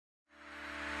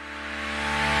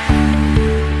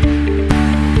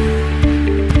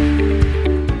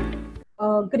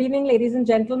Good evening, ladies and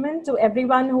gentlemen. To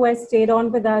everyone who has stayed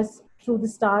on with us through the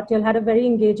start, you'll had a very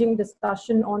engaging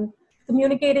discussion on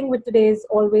communicating with today's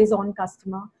always-on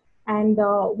customer. And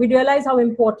we realize how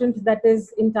important that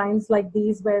is in times like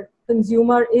these, where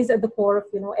consumer is at the core of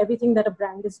everything that a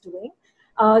brand is doing.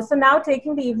 So now,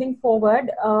 taking the evening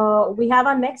forward, we have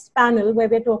our next panel where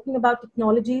we're talking about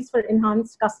technologies for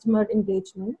enhanced customer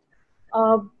engagement.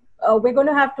 We're going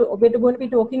to be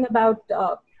talking about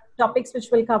topics which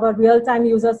will cover real-time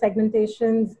user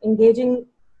segmentations, engaging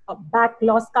back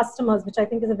lost customers, which I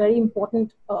think is a very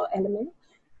important element.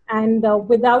 And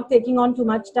without taking on too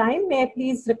much time, may I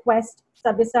please request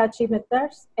Sabyasachi Mittar,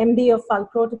 MD of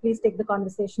Fulcro, to please take the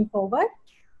conversation forward.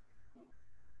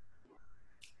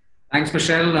 Thanks,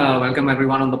 Michelle. Welcome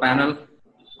everyone on the panel.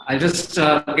 I'll just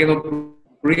give a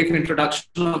brief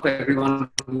introduction of everyone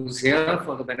who's here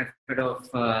for the benefit of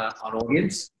our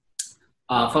audience.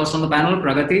 First on the panel,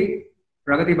 Pragati.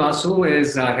 Pragati Basu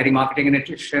is heading marketing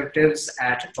initiatives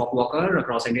at Talkwalker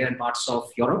across India and parts of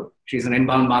Europe. She's an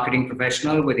inbound marketing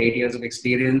professional with 8 years of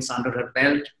experience under her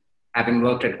belt, having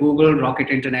worked at Google, Rocket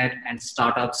Internet, and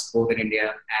startups both in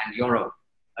India and Europe.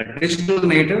 A digital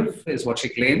native is what she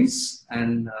claims,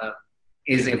 and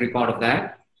is every part of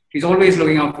that. She's always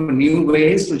looking out for new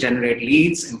ways to generate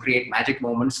leads and create magic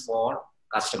moments for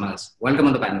customers. Welcome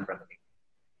on the panel, Pragati.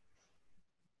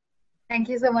 Thank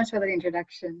you so much for the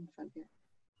introduction, Sandhya.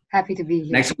 Happy to be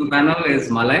here. Next on the panel is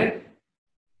Malay.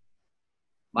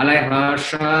 Malay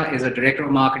Harsha is a director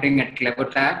of marketing at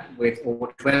CleverTap with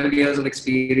over 12 years of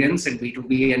experience in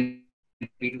B2B and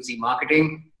B2C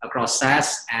marketing across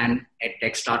SaaS and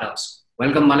EdTech startups.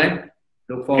 Welcome, Malay.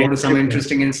 Look forward to some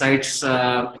interesting insights.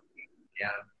 We're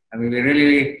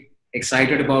really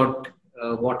excited about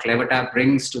what CleverTap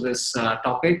brings to this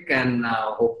topic, and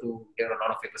hope to hear a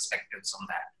lot of your perspectives on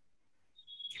that.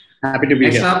 Happy to be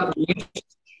here. Next up,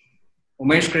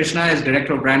 Umesh Krishna is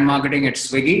Director of Brand Marketing at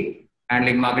Swiggy,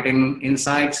 handling marketing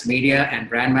insights, media, and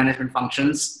brand management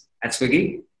functions at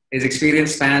Swiggy. His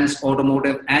experience spans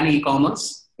automotive and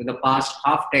e-commerce, with the past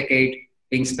half-decade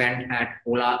being spent at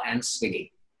Ola and Swiggy,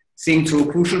 seeing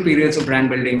through crucial periods of brand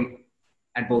building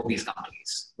at both these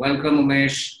companies. Welcome,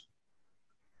 Umesh.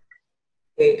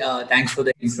 Hey, thanks for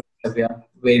the intro, Savya.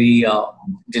 Very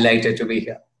delighted to be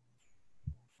here.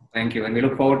 Thank you. And we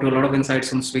look forward to a lot of insights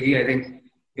from Swiggy. I think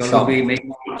you're going to be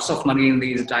making lots of money in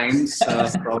these times,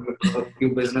 probably for a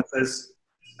few businesses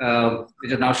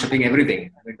which are now shipping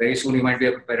everything. I mean, very soon you might be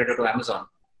a competitor to Amazon,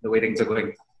 the way things are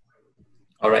going.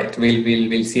 All right,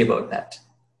 we'll see about that.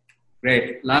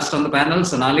 Great. Last on the panel,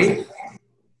 Sonali.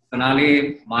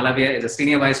 Sonali Malavia is a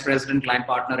Senior Vice President, Client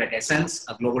Partner at Essence,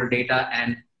 a global data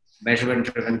and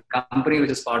measurement-driven company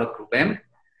which is part of Group M.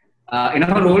 In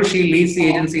her role, she leads the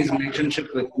agency's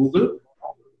relationship with Google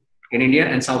in India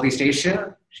and Southeast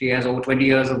Asia. She has over 20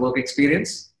 years of work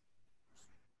experience.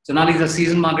 Sonali is a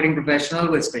seasoned marketing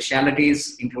professional with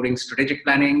specialities including strategic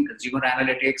planning, consumer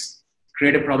analytics,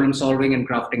 creative problem solving, and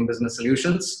crafting business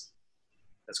solutions.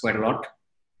 That's quite a lot.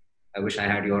 I wish I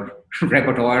had your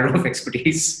repertoire of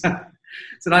expertise.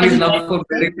 Sonali's love for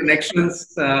building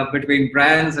connections between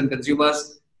brands and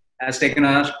consumers has taken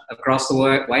her across the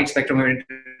wide spectrum of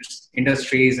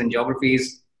industries and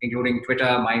geographies, including Twitter,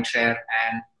 Mindshare,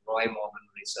 and Roy Morgan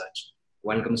Research.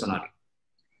 Welcome, Sonali.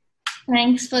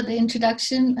 Thanks for the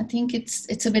introduction. I think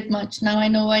it's a bit much. Now I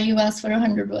know why you asked for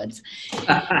 100 words.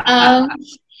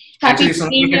 Actually,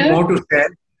 Sonali had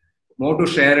more to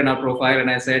share in our profile, and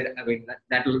I said, I mean,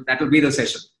 that'll be the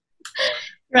session.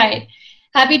 Right.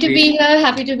 Happy to be here.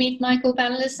 Happy to meet my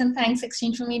co-panelists, and thanks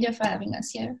Exchange for Media for having us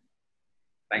here.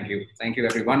 Thank you. Thank you,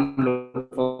 everyone.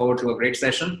 Look forward to a great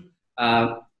session.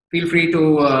 Feel free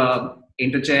to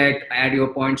interject, add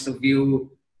your points of view,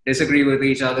 disagree with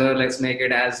each other. Let's make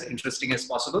it as interesting as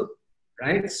possible,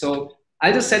 right? So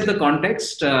I'll just set the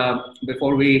context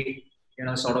before we,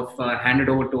 sort of hand it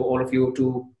over to all of you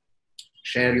to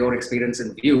share your experience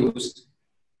and views.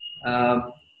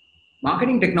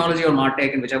 Marketing technology or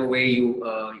MarTech, in whichever way you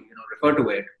refer to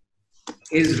it,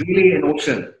 is really an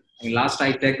ocean. I mean, last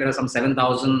I checked, there are some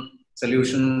 7,000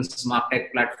 solutions,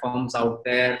 MarTech platforms out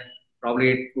there.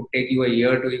 Probably it would take you a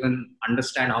year to even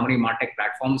understand how many MarTech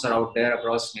platforms are out there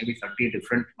across maybe 30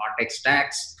 different MarTech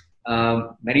stacks.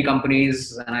 Many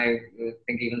companies, and I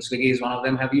think even Swiggy is one of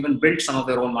them, have even built some of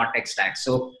their own MarTech stacks.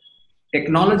 So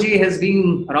technology has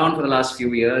been around for the last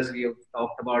few years. We have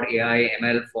talked about AI,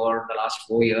 ML for the last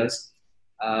 4 years.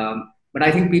 But I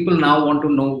think people now want to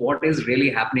know what is really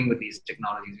happening with these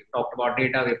technologies. We've talked about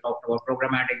data, we've talked about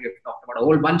programmatic, we've talked about a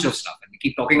whole bunch of stuff, and we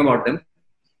keep talking about them.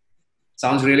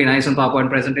 Sounds really nice on PowerPoint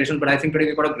presentation, but I think today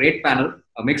we've got a great panel,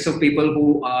 a mix of people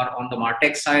who are on the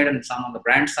MarTech side and some on the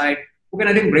brand side, who can,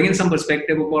 I think, bring in some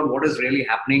perspective about what is really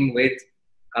happening with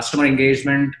customer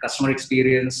engagement, customer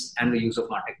experience, and the use of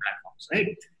MarTech platforms,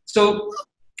 right? So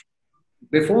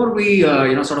before we,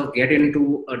 sort of get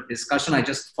into a discussion, I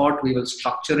just thought we will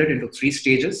structure it into 3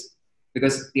 stages,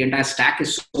 because the entire stack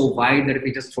is so wide that if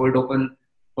we just throw it open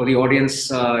for the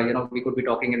audience, we could be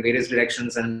talking in various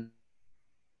directions. And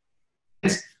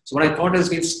so what I thought is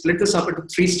we'll split this up into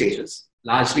 3 stages,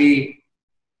 largely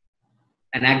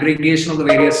an aggregation of the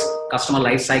various customer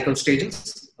life cycle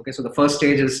stages. Okay, so the first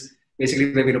stage is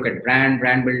basically where we look at brand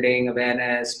building,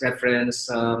 awareness, preference,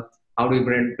 how do we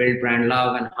build brand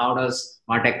love, and how does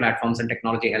MarTech platforms and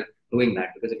technology help doing that?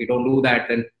 Because if you don't do that,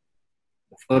 then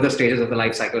the further stages of the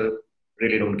life cycle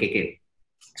really don't kick in.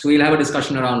 So we'll have a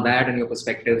discussion around that and your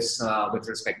perspectives with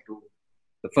respect to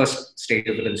the first stage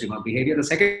of the consumer behavior. The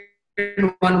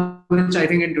second one, which I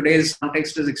think in today's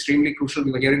context is extremely crucial,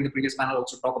 we were hearing the previous panel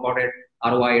also talk about it,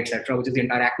 ROI, etc., which is the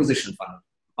entire acquisition funnel.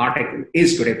 MarTech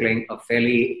is today playing a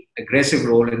fairly aggressive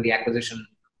role in the acquisition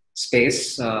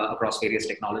space across various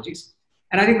technologies.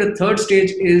 And I think the third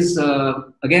stage is,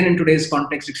 again, in today's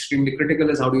context, extremely critical,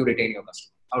 is how do you retain your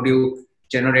customer? How do you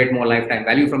generate more lifetime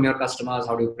value from your customers?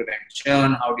 How do you prevent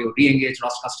churn? How do you re-engage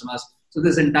lost customers? So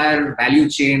this entire value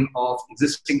chain of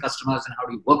existing customers, and how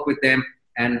do you work with them,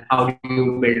 and how do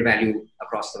you build value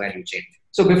across the value chain?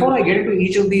 So before I get into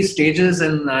each of these stages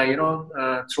and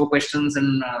throw questions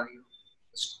and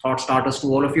thought starters to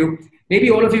all of you,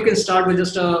 maybe all of you can start with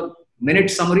just a minute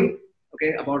summary,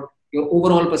 okay, about your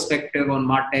overall perspective on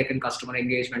MarTech and customer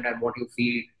engagement, and what you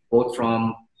feel both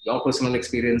from your personal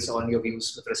experience on your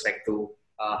views with respect to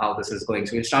how this is going.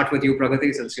 So we'll start with you,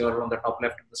 Pragati, since you're on the top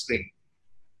left of the screen.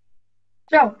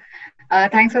 Sure.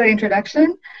 Thanks for the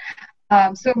introduction.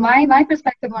 So my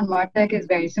perspective on MarTech is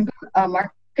very simple.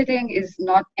 Marketing is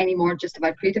not anymore just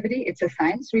about creativity. It's a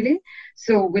science, really.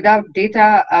 So without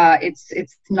data,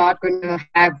 it's not going to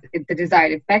have the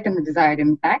desired effect and the desired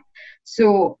impact.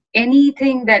 So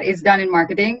anything that is done in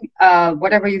marketing,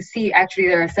 whatever you see, actually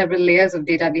there are several layers of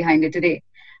data behind it today.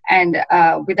 And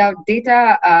without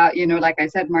data, like I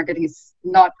said, marketing is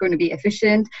not going to be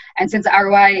efficient. And since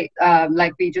ROI,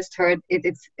 like we just heard,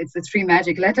 it's the 3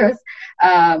 magic letters.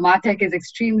 MarTech is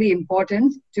extremely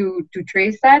important to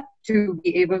trace that, to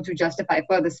be able to justify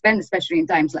further spend, especially in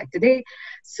times like today.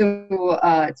 So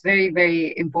it's very,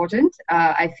 very important,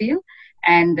 I feel.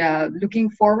 And looking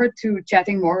forward to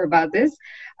chatting more about this.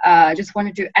 I just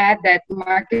wanted to add that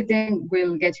marketing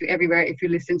will get you everywhere if you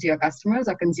listen to your customers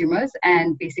or consumers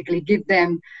and basically give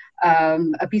them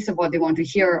a piece of what they want to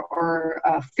hear, or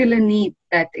fill a need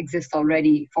that exists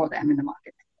already for them in the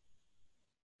market.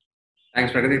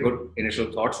 Thanks, Pragati. Good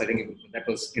initial thoughts. I think that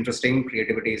was interesting.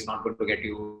 Creativity is not going to get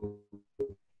you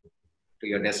to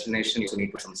your destination. You also need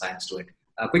to put some science to it.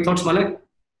 Quick thoughts, Malay?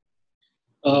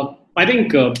 I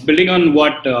think building on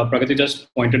what Pragati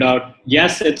just pointed out,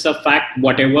 yes, it's a fact.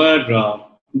 Whatever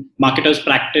marketers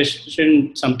practiced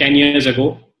some 10 years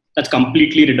ago, that's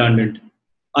completely redundant.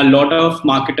 A lot of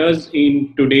marketers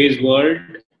in today's world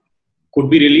could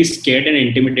be really scared and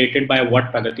intimidated by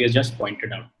what Pragati has just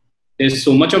pointed out. There's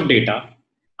so much of data.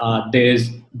 There's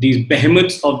these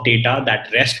behemoths of data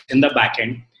that rest in the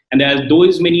backend, and there are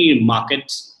those many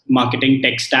marketing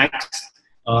tech stacks.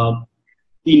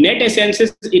 The net essence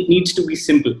is it needs to be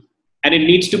simple, and it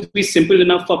needs to be simple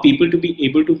enough for people to be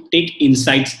able to take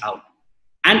insights out,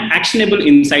 and actionable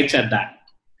insights at that.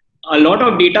 A lot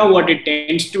of data, what it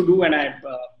tends to do, and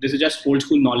this is just old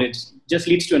school knowledge, just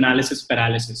leads to analysis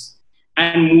paralysis.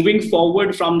 And moving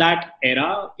forward from that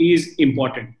era is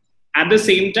important. At the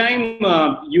same time,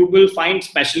 you will find,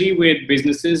 especially with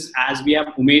businesses as we have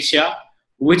Umeshya,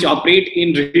 which operate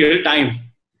in real time,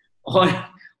 or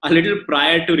a little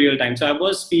prior to real time. So I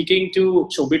was speaking to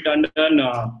Shobit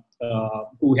Tandon,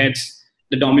 who heads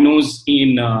the Domino's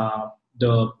in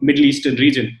the Middle Eastern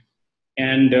region.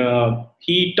 And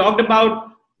he talked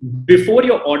about before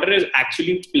your order is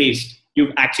actually placed,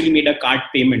 you've actually made a card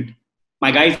payment.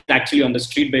 My guy is actually on the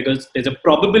street because there's a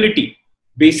probability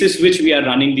basis which we are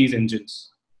running these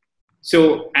engines.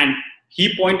 So, and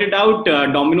he pointed out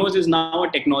Domino's is now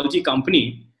a technology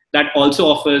company that also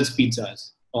offers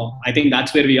pizzas. Oh, I think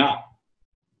that's where we are.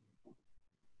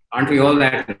 Aren't we all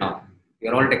that now? We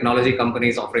are all technology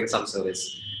companies offering some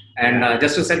service. And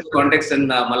just to set the context, and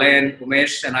Malay and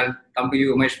Umesh, and I'll come to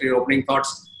you, Umesh, for your opening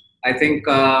thoughts. I think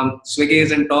Swiggy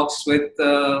is in talks with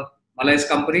Malay's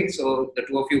company, so the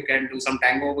two of you can do some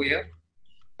tango over here.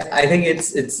 I think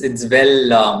it's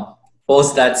well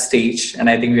post that stage, and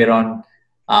I think we're on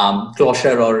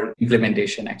closure or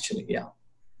implementation. Actually, yeah.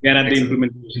 We are at the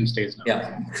implementation stage now.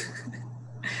 Yeah.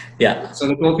 Yeah. So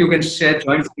the two of you can share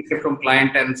joint secret from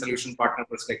client and solution partner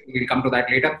perspective. We'll come to that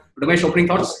later. Ramesh, opening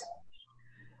thoughts?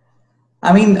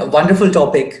 I mean, a wonderful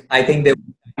topic. I think there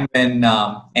was a time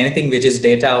when anything which is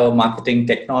data or marketing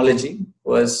technology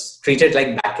was treated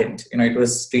like backend. It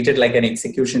was treated like an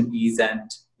execution piece, and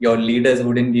your leaders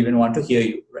wouldn't even want to hear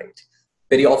you, right?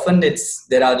 Very often,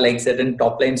 there are like certain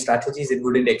top line strategies it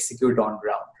wouldn't execute on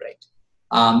ground, right?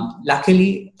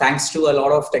 Luckily, thanks to a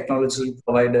lot of technology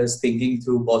providers thinking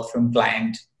through both from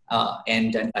client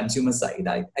end and consumer side,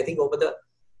 I think over the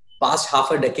past half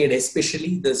a decade,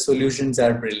 especially, the solutions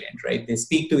are brilliant, right? They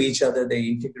speak to each other, they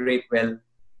integrate well.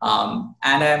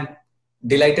 And I'm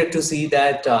delighted to see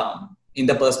that in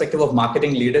the perspective of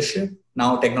marketing leadership,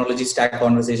 now technology stack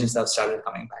conversations have started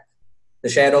coming back. The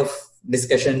share of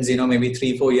discussions, maybe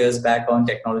 3-4 years back on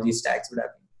technology stacks would have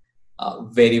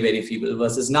been very, very feeble,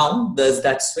 versus now there's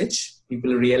that switch.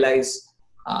 People realize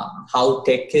how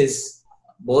tech is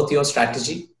both your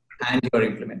strategy and your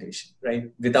implementation,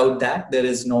 right? Without that, there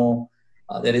is no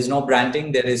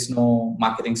branding, there is no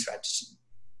marketing strategy.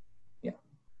 Yeah.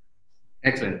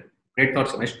 Excellent. Great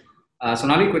thoughts, Ramesh.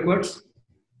 Sonali, quick words?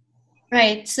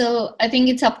 Right. So I think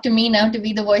it's up to me now to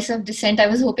be the voice of dissent. I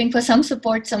was hoping for some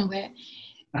support somewhere.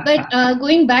 But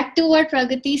going back to what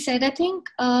Pragati said, I think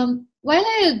while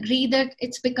I agree that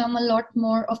it's become a lot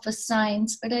more of a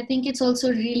science, but I think it's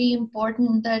also really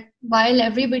important that while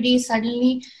everybody is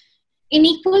suddenly in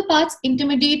equal parts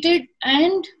intimidated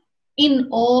and in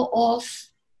awe of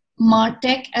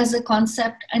MarTech as a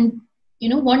concept and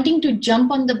wanting to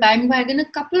jump on the bandwagon,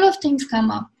 a couple of things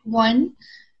come up. One,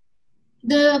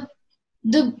 we're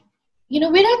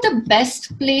at the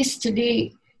best place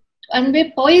today, and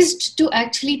we're poised to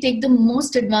actually take the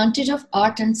most advantage of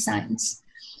art and science.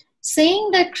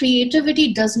 Saying that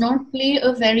creativity does not play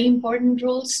a very important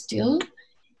role still,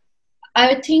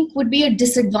 I think would be a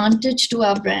disadvantage to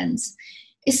our brands,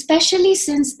 especially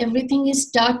since everything is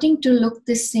starting to look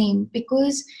the same,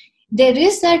 because there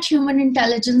is that human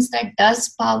intelligence that does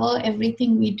power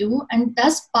everything we do and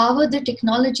does power the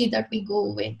technology that we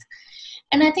go with.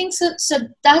 And I think so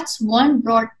that's one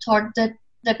broad thought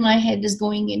that my head is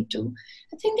going into.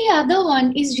 I think the other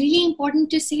one is really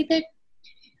important to see that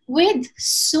with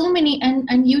so many,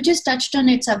 and you just touched on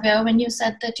it, Savya, when you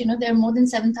said that, there are more than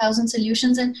 7,000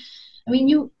 solutions. And I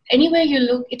mean, anywhere you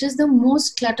look, it is the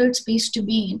most cluttered space to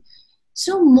be in.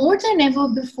 So more than ever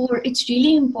before, it's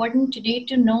really important today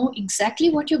to know exactly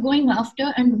what you're going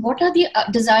after and what are the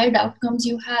desired outcomes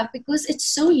you have, because it's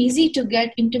so easy to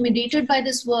get intimidated by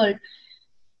this world.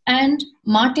 And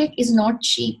MarTech is not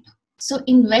cheap. So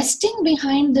investing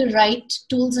behind the right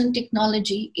tools and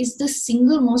technology is the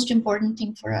single most important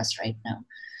thing for us right now.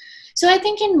 So I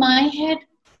think in my head,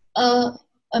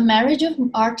 a marriage of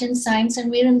art and science, and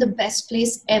we're in the best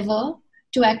place ever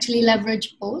to actually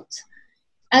leverage both,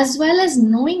 as well as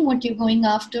knowing what you're going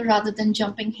after rather than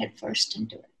jumping headfirst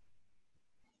into it.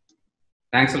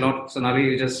 Thanks a lot, Sonali.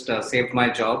 You just saved my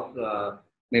job.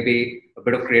 Maybe a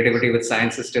bit of creativity with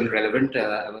science is still relevant.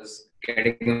 I was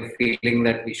getting a feeling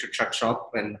that we should shut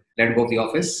shop and let go of the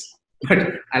office.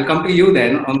 But I'll come to you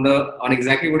then on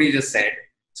exactly what you just said.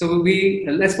 So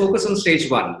let's focus on stage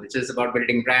one, which is about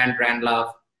building brand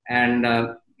love, and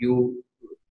you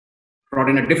brought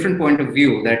in a different point of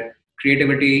view that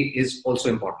creativity is also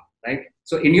important, right?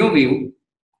 So in your view,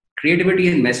 creativity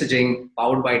and messaging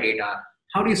powered by data,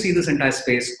 how do you see this entire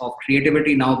space of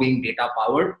creativity now being data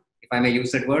powered, if I may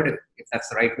use that word, if that's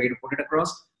the right way to put it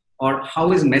across, or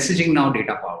how is messaging now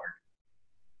data powered?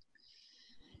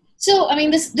 So, I mean,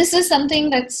 this is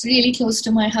something that's really close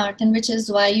to my heart, and which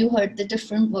is why you heard the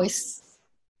different voice.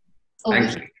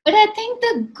 But I think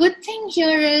the good thing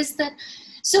here is that,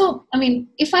 so, I mean,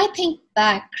 if I think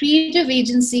back, creative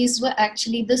agencies were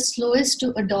actually the slowest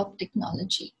to adopt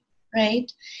technology,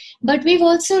 right? But we've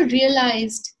also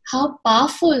realized how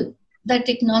powerful that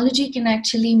technology can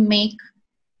actually make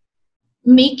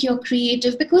your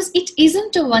creative, because it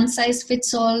isn't a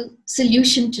one-size-fits-all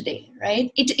solution today,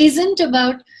 right? It isn't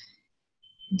about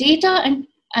data, and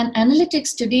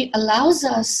analytics today allows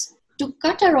us to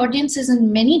cut our audiences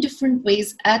in many different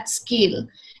ways at scale,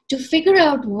 to figure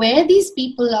out where these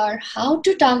people are, how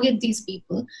to target these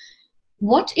people,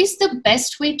 what is the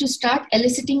best way to start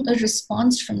eliciting a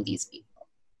response from these people.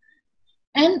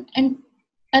 And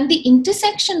the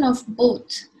intersection of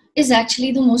both is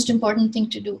actually the most important thing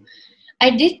to do. I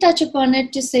did touch upon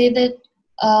it to say that,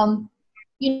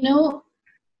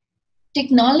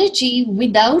 technology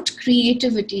without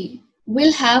creativity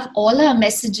will have all our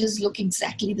messages look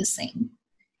exactly the same.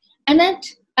 And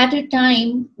at a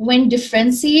time when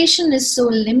differentiation is so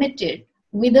limited,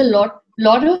 with a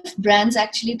lot of brands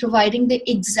actually providing the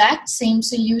exact same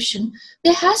solution,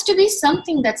 there has to be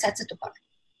something that sets it apart.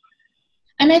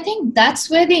 And I think that's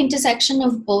where the intersection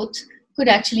of both could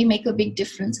actually make a big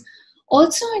difference.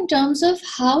 Also, in terms of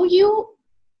how you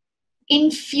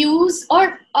infuse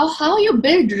or how you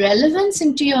build relevance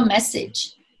into your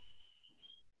message,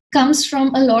 comes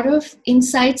from a lot of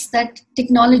insights that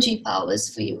technology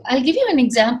powers for you. I'll give you an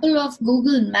example of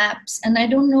Google Maps, and I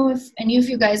don't know if any of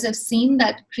you guys have seen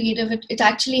that creative. It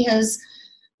actually has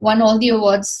won all the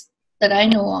awards that I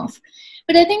know of.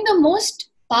 But I think the most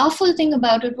powerful thing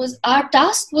about it was our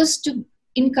task was to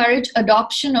encourage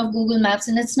adoption of Google Maps,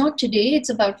 and it's not today, it's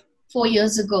about 4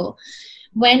 years ago,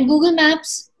 when Google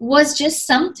Maps was just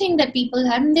something that people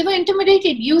had and they were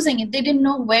intimidated using it. They didn't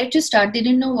know where to start. They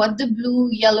didn't know what the blue,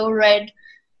 yellow, red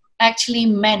actually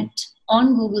meant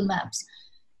on Google Maps.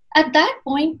 At that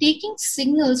point, taking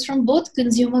signals from both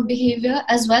consumer behavior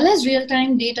as well as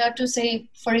real-time data to say,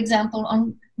 for example,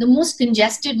 on the most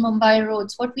congested Mumbai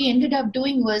roads, what we ended up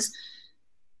doing was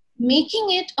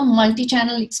making it a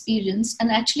multi-channel experience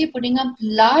and actually putting up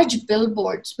large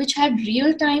billboards which had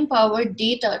real-time powered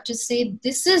data to say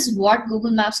this is what Google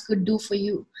Maps could do for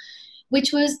you,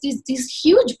 which was these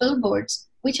huge billboards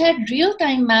which had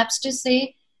real-time maps to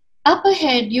say up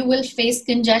ahead you will face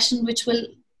congestion which will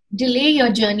delay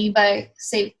your journey by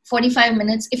say 45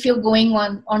 minutes if you're going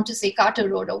on to say Carter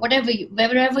Road or wherever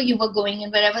you were going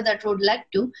and wherever that road led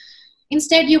to.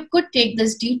 Instead, you could take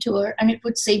this detour and it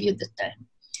would save you the time.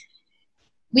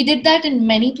 We did that in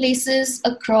many places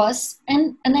across,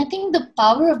 and I think the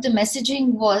power of the messaging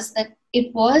was that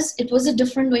it was a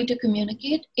different way to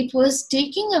communicate. It was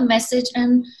taking a message,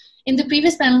 and in the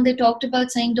previous panel, they talked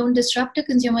about saying don't disrupt a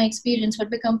consumer experience, but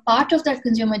become part of that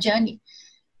consumer journey.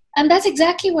 And that's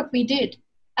exactly what we did.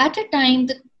 At a time,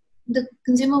 the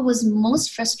consumer was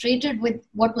most frustrated with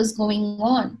what was going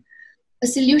on. A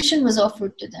solution was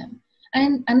offered to them.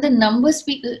 And the numbers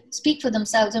speak for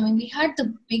themselves. I mean, we had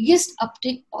the biggest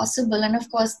uptake possible. And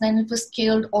of course, then it was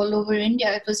scaled all over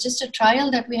India. It was just a trial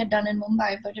that we had done in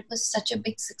Mumbai, but it was such a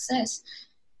big success.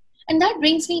 And that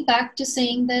brings me back to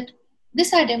saying that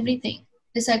this had everything.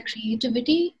 This had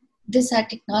creativity, this had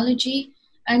technology,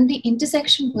 and the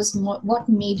intersection was what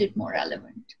made it more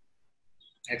relevant.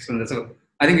 Excellent. So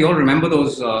I think we all remember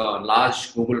those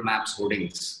large Google Maps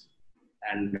hoardings,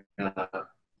 and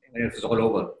it was all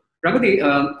over. Pragati,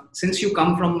 since you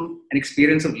come from an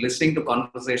experience of listening to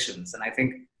conversations, and I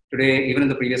think today, even in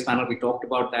the previous panel, we talked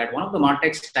about that. One of the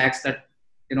MarTech stacks that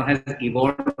has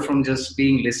evolved from just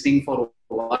being listening for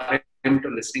ORM to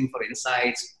listening for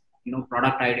insights,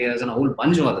 product ideas, and a whole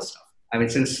bunch of other stuff. I mean,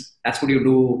 since that's what you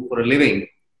do for a living,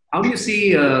 how do you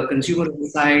see consumer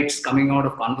insights coming out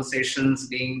of conversations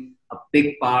being a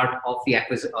big part of the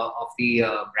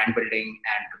brand building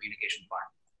and communication part?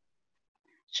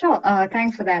 Sure.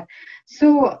 Thanks for that.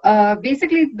 So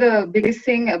basically, the biggest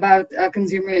thing about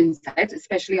consumer insights,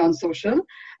 especially on social,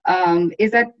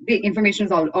 is that the information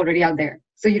is already out there.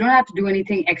 So you don't have to do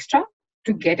anything extra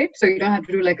to get it. So you don't have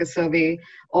to do like a survey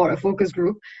or a focus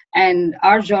group. And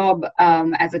our job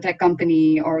as a tech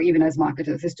company or even as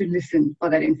marketers is to listen for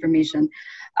that information.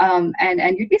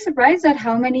 And you'd be surprised at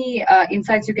how many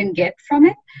insights you can get from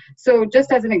it. So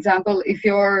just as an example, if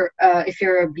you're a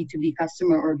B2B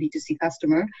customer or a B2C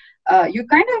customer, you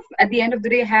kind of, at the end of the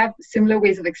day, have similar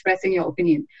ways of expressing your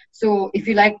opinion. So if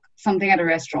you like something at a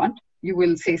restaurant, you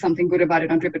will say something good about it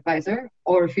on TripAdvisor,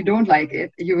 or if you don't like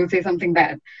it, you will say something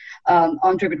bad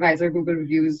on TripAdvisor, Google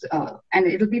reviews, and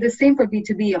it'll be the same for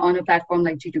B2B on a platform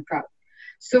like G2 Crowd.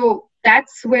 So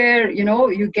that's where,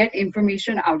 you get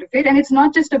information out of it. And it's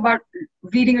not just about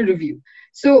reading a review.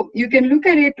 So you can look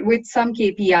at it with some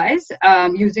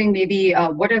KPIs using maybe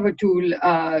whatever tool,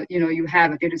 you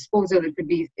have at your disposal.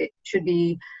 It should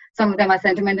be, some of them are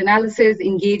sentiment analysis,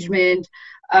 engagement,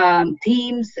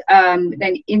 themes,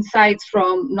 then insights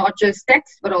from not just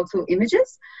text, but also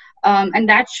images. And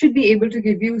that should be able to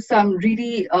give you some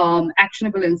really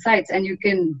actionable insights, and you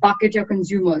can bucket your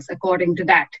consumers according to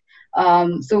that.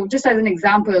 So just as an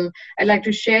example, I'd like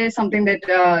to share something that,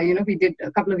 we did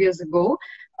a couple of years ago.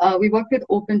 We worked with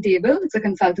OpenTable. It's a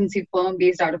consultancy firm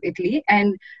based out of Italy.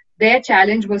 And their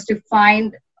challenge was to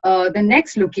find the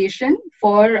next location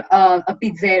for a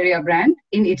pizzeria brand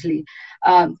in Italy.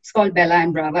 It's called Bella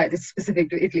and Brava. It's specific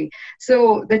to Italy.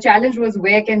 So the challenge was,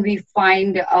 where can we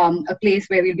find a place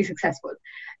where we'll be successful?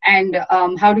 And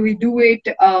how do we do it?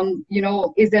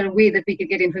 Is there a way that we could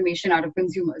get information out of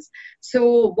consumers?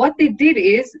 So what they did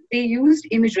is they used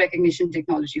image recognition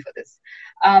technology for this.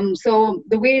 So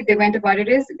the way they went about it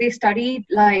is they studied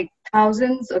like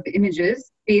thousands of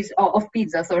images of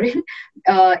pizza,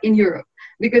 in Europe.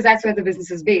 because that's where the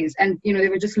business is based. And, they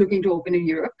were just looking to open in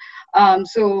Europe.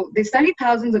 So they studied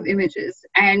thousands of images,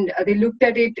 and they looked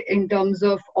at it in terms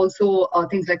of also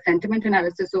things like sentiment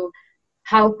analysis. So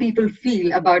how people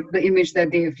feel about the image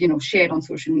that they've, shared on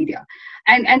social media.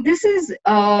 And this is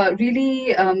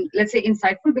really, let's say,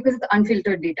 insightful because it's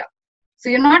unfiltered data. So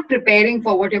you're not preparing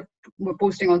for what you're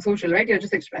posting on social, right? You're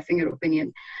just expressing your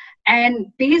opinion. And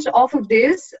based off of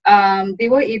this, they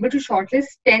were able to shortlist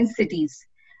 10 cities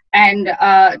and,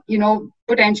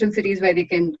 potential cities where they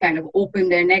can kind of open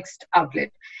their next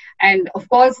outlet. And of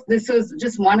course, this was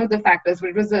just one of the factors, but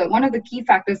it was one of the key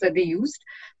factors that they used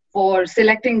for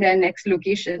selecting their next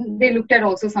location. They looked at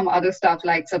also some other stuff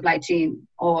like supply chain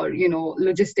or,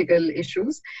 logistical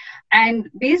issues. And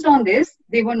based on this,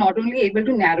 they were not only able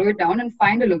to narrow it down and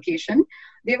find a location,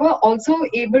 they were also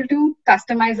able to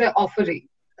customize their offering.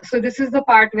 So this is the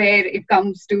part where it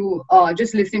comes to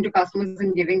just listening to customers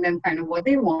and giving them kind of what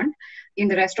they want in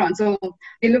the restaurant. So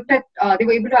they looked at, they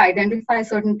were able to identify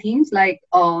certain themes like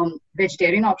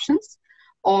vegetarian options,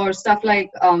 or stuff like,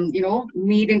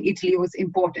 made in Italy was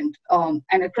important.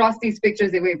 And across these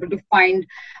pictures, they were able to find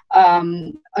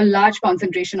a large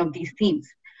concentration of these themes.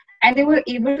 And they were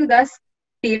able to thus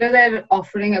tailor their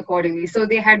offering accordingly. So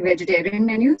they had vegetarian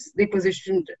menus. They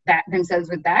positioned themselves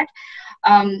with that.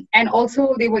 And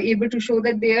also they were able to show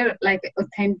that they're like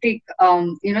authentic,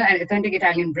 an authentic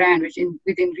Italian brand,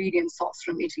 with ingredients sourced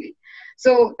from Italy.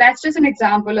 So that's just an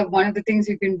example of one of the things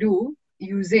you can do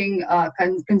using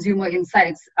consumer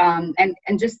insights. And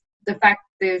just the fact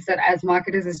is that as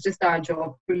marketers, it's just our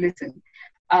job to listen.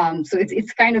 So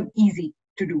it's kind of easy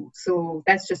to do. So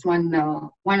that's just one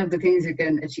of the things you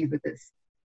can achieve with this.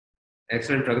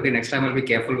 Excellent, Pragati. Next time I'll be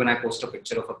careful when I post a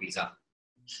picture of a pizza.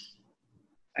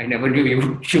 I never knew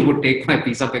you would take my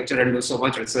pizza picture and do so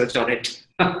much research on it.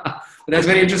 That's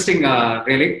very interesting,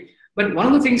 really. But one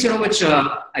of the things, which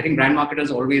I think brand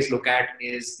marketers always look at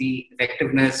is the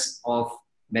effectiveness of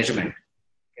measurement.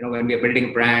 When we are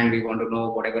building a brand, we want to know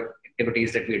whatever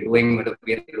activities that we're doing, whether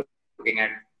we are looking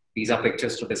at pizza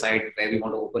pictures to decide where we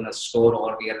want to open a store,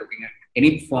 or we are looking at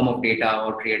any form of data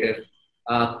or creative.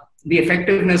 The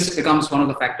effectiveness becomes one of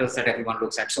the factors that everyone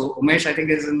looks at. So Umesh, I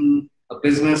think, is in a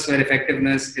business where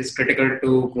effectiveness is critical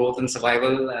to growth and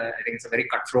survival. I think it's a very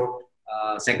cutthroat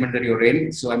segment that you're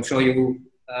in. So I'm sure you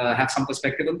have some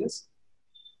perspective on this.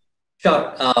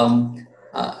 Sure.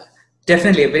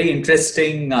 Definitely a very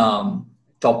interesting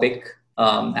topic.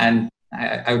 And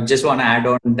I just want to add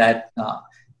on that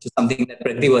to something that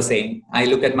Prati was saying. I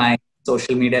look at my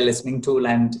social media listening tool,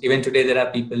 and even today there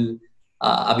are people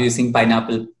abusing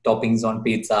pineapple toppings on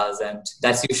pizzas, and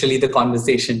that's usually the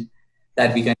conversation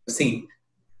that we can see.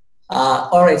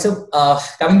 All right, so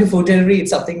coming to food delivery,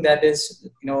 it's something that is,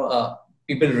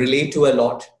 people relate to a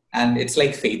lot, and it's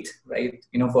like faith, right?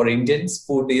 For Indians,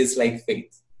 food is like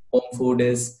faith. Home food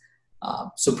is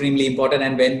supremely important,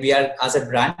 and when we are as a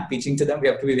brand pitching to them, we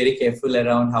have to be very careful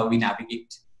around how we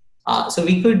navigate. So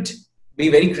we could be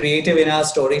very creative in our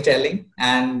storytelling,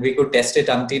 and we could test it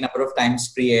umpteen number of times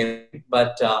pre-air,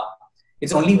 but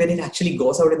it's only when it actually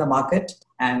goes out in the market,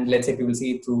 and let's say people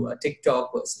see it through a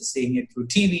TikTok versus seeing it through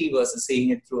TV versus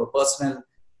seeing it through a personal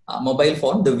mobile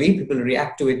phone, the way people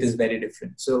react to it is very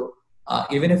different. So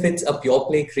even if it's a pure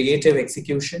play creative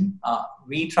execution,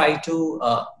 we try to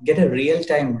get a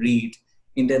real-time read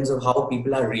in terms of how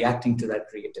people are reacting to that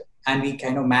creative, and we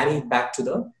kind of marry it back to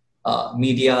the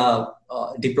media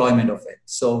deployment of it.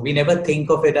 So we never think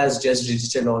of it as just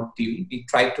digital or TV. We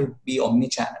try to be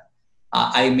omni-channel.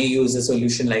 I may use a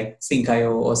solution like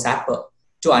Sync.io or Zapper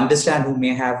to understand who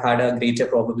may have had a greater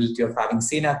probability of having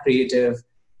seen our creative,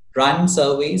 run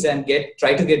surveys, and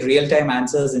try to get real-time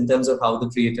answers in terms of how the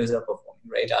creators are performing,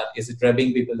 right? Is it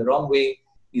rubbing people the wrong way?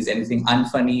 Is anything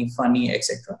unfunny, funny,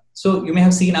 etc.? So you may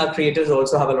have seen our creators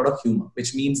also have a lot of humor,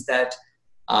 which means that,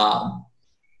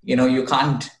 you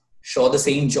can't show the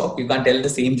same joke. You can't tell the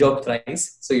same joke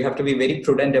thrice. So you have to be very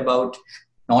prudent about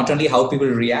not only how people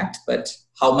react, but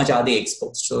how much are they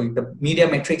exposed. So the media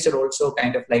metrics are also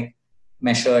kind of like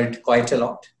measured quite a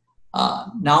lot.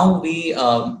 Now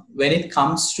when it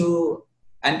comes to,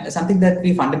 and something that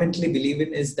we fundamentally believe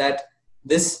in is that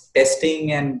this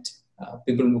testing, and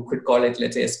people could call it,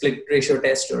 let's say, a split ratio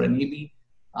test or an A/B,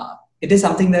 it is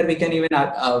something that we can even,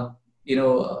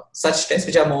 such tests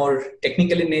which are more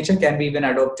technical in nature can be even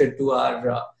adopted to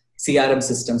our CRM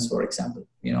systems, for example,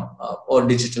 or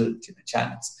digital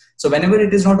channels. So whenever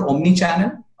it is not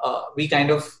omni-channel, we kind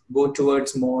of go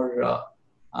towards more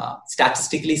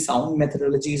statistically sound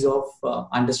methodologies of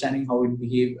understanding how it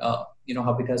behave,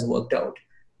 how it has worked out.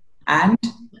 And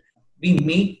we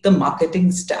make the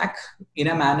marketing stack in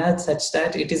a manner such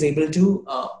that it is able to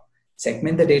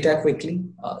segment the data quickly,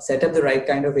 set up the right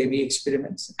kind of A/B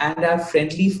experiments, and are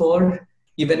friendly for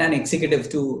even an executive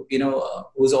to,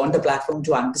 who's on the platform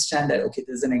to understand that, okay,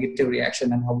 there's a negative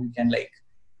reaction and how we can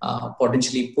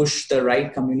potentially push the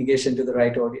right communication to the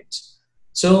right audience.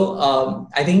 So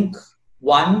I think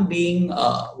one being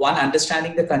one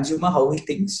understanding the consumer, how he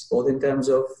thinks, both in terms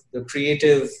of the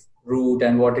creative route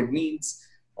and what it means,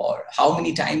 or how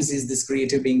many times is this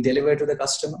creative being delivered to the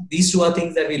customer. These two are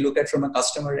things that we look at from a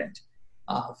customer end.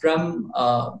 From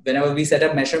whenever we set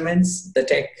up measurements, the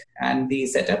tech and the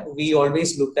setup, we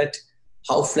always look at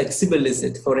how flexible is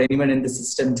it for anyone in the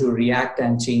system to react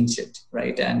and change it,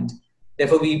 right? And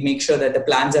therefore, we make sure that the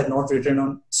plans are not written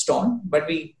on stone, but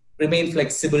we remain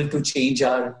flexible to change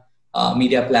our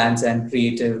media plans and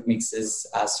creative mixes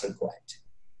as required.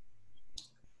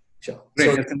 Sure. Great,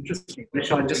 So, that's interesting.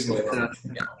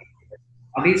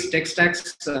 Are these tech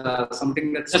stacks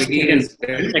something that Swiggy is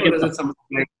built, or is it something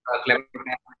like clever?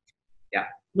 Yeah.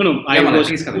 No, I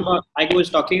was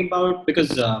talking about, because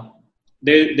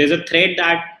there's a thread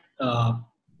that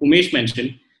Umesh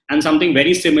mentioned and something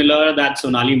very similar that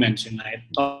Sonali mentioned. I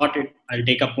thought I'll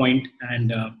take a point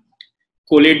and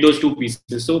collate those two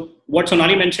pieces. So what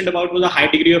Sonali mentioned about was a high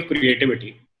degree of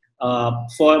creativity.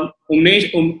 For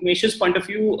Umesh's point of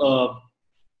view,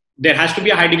 there has to be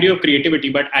a high degree of creativity,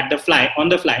 but on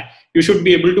the fly, you should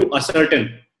be able to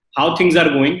ascertain how things are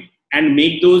going and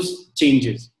make those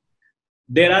changes.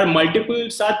 There are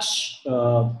multiple such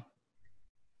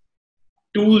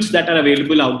tools that are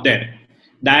available out there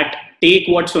that take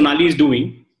what Sonali is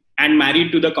doing and marry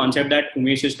it to the concept that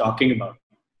Umesh is talking about.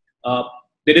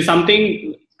 There is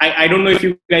something, I don't know if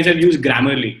you guys have used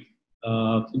Grammarly.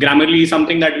 Grammarly is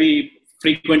something that we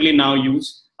frequently now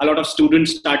use. A lot of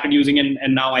students started using it,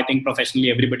 and now I think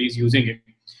professionally everybody is using it.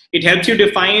 It helps you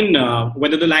define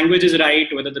whether the language is right,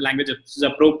 whether the language is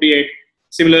appropriate.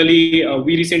 Similarly,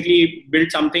 we recently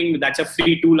built something that's a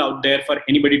free tool out there for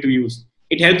anybody to use.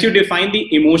 It helps you define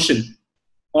the emotion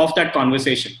of that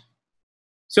conversation.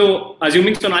 So,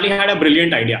 assuming Sonali had a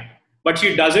brilliant idea, but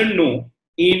she doesn't know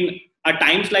in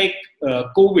times like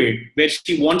COVID, where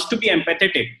she wants to be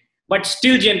empathetic, but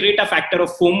still generate a factor of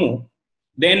FOMO,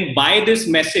 then by this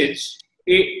message,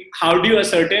 how do you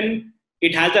ascertain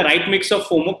it has the right mix of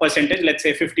FOMO percentage, let's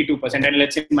say 52%, and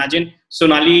let's imagine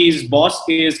Sonali's boss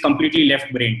is completely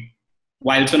left brain,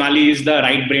 while Sonali is the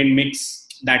right brain mix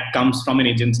that comes from an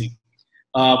agency.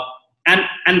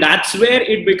 And that's where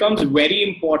it becomes very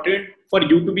important for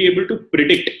you to be able to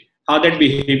predict how that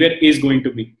behavior is going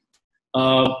to be.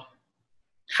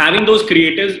 Having those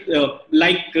creators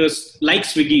like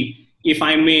Swiggy, if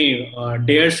I may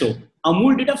dare so,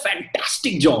 Amul did a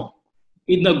fantastic job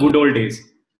in the good old days,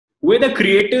 where the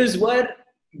creators were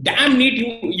damn neat.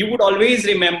 You would always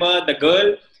remember the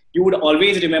girl, you would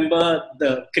always remember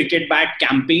the cricket bat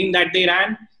campaign that they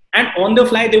ran, and on the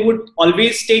fly they would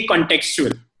always stay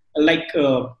contextual. Like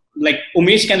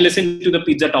Umesh can listen to the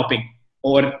pizza topping,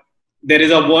 or there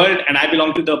is a world, and I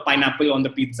belong to the pineapple on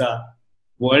the pizza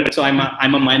world, so I'm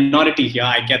a minority here.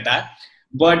 I get that,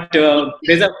 but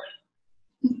there's a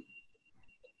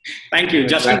thank you.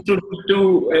 Justin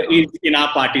is in our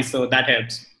party, so that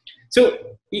helps. So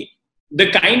the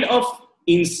kind of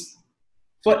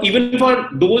even for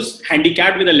those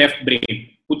handicapped with a left brain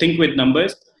who think with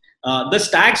numbers, the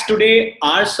stacks today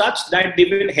are such that they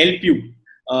will help you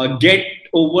get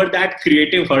over that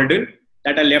creative hurdle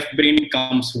that a left brain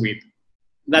comes with.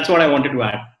 That's what I wanted to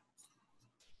add.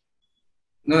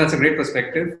 No, that's a great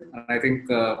perspective. I think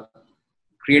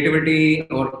creativity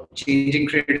or changing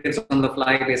creatives on the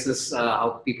fly basis,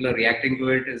 how people are reacting to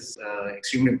it is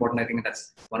extremely important. I think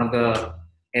that's one of the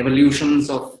evolutions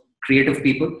of creative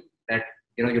people, that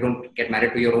you don't get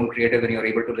married to your own creative and you're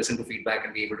able to listen to feedback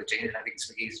and be able to change it. I think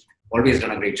Swiggy's always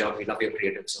done a great job. We love your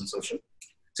creatives on social.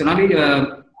 So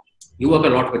Navi, you work a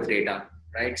lot with data,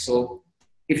 right? So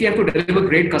if you have to deliver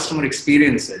great customer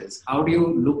experiences, how do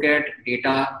you look at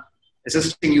data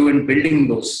assisting you in building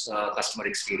those customer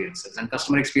experiences? And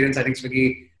customer experience, I think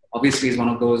Swiggy obviously is one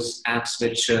of those apps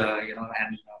which,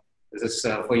 and this is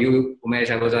for you, Umesh.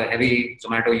 I was a heavy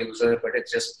Zomato user, but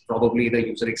it's just probably the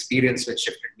user experience which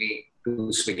shifted me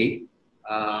to Swiggy.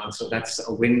 So that's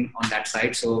a win on that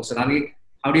side. So Sonali,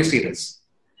 how do you see this?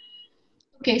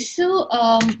 Okay, so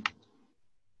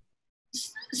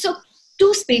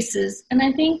two spaces, and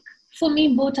I think for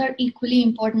me both are equally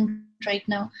important right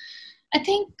now. I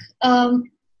think,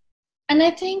 and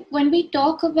I think when we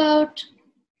talk about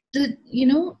the,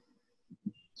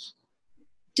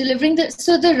 delivering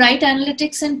the right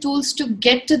analytics and tools to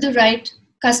get to the right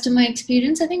customer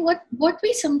experience, I think what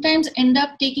we sometimes end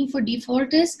up taking for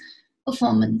default is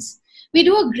performance. We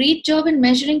do a great job in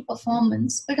measuring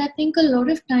performance, but I think a lot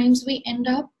of times we end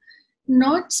up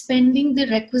not spending the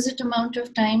requisite amount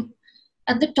of time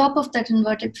at the top of that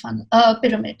inverted funnel,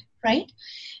 pyramid, right?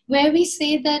 Where we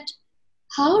say that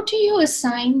how do you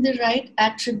assign the right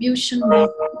attribution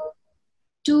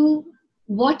to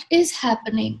what is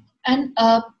happening, and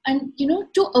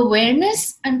to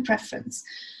awareness and preference.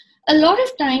 A lot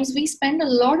of times we spend a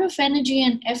lot of energy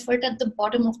and effort at the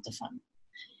bottom of the funnel,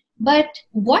 but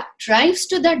what drives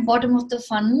to that bottom of the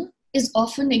funnel is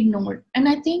often ignored. And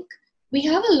I think we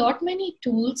have a lot many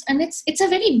tools, and it's a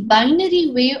very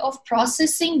binary way of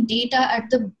processing data at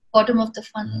the bottom of the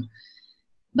funnel.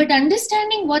 But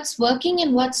understanding what's working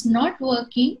and what's not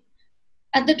working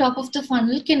at the top of the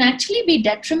funnel can actually be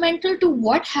detrimental to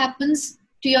what happens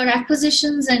to your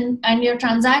acquisitions and your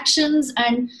transactions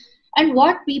and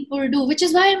what people do, which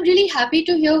is why I'm really happy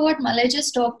to hear what Malay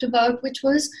just talked about, which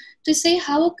was to say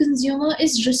how a consumer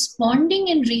is responding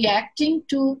and reacting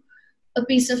to a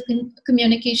piece of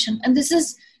communication. And this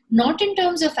is not in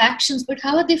terms of actions, but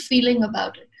how are they feeling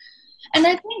about it? And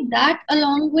I think that,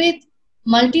 along with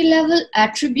multi-level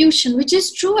attribution, which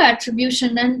is true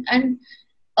attribution, and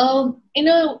in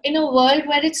a world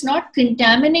where it's not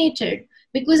contaminated,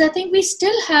 because I think we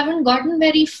still haven't gotten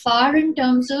very far in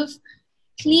terms of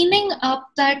cleaning up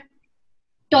that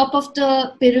top of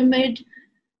the pyramid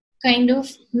kind of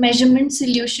measurement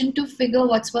solution to figure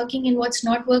what's working and what's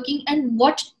not working, and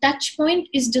what touch point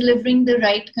is delivering the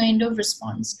right kind of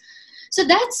response. So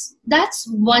that's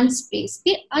one space.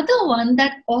 The other one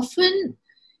that often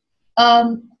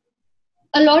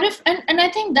a lot of, and I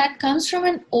think that comes from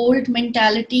an old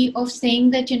mentality of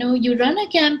saying that, you run a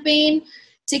campaign,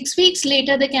 6 weeks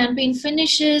later the campaign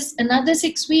finishes, another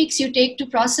 6 weeks you take to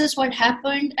process what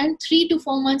happened, and 3 to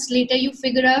 4 months later you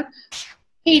figure out,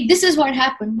 hey, this is what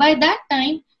happened. By that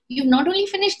time, you've not only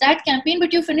finished that campaign,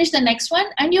 but you finished the next one,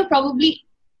 and you're probably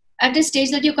at a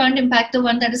stage that you can't impact the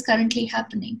one that is currently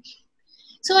happening.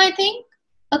 So I think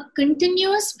a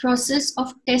continuous process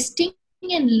of testing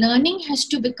and learning has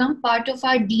to become part of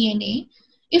our DNA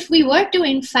if we were to,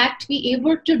 in fact, be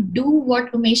able to do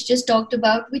what Umesh just talked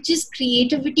about, which is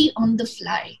creativity on the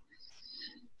fly.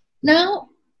 Now,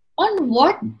 on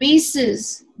what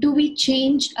basis do we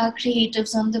change our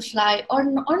creatives on the fly? Or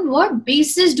on what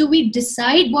basis do we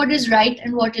decide what is right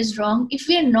and what is wrong if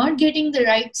we are not getting the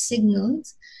right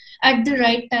signals at the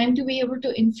right time to be able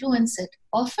to influence it?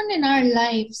 Often in our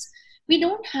lives, we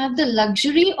don't have the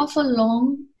luxury of a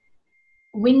long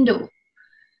window,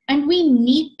 and we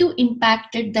need to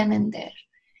impact it then and there.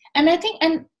 And I think,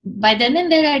 and by then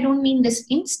and there, I don't mean this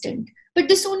instant, but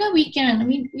the sooner we can. I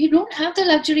mean, we don't have the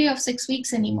luxury of 6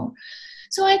 weeks anymore.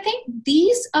 So I think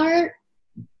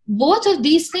both of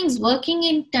these things working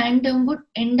in tandem would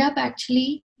end up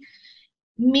actually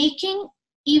making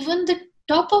even the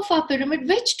top of our pyramid,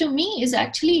 which to me is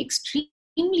actually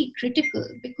extremely critical,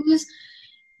 because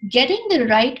getting the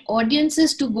right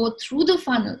audiences to go through the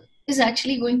funnel is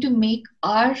actually going to make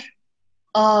our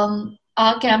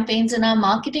campaigns and our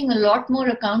marketing a lot more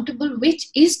accountable, which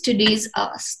is today's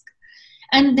ask.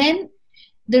 And then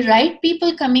the right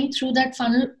people coming through that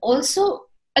funnel also,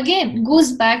 again,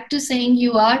 goes back to saying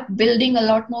you are building a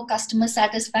lot more customer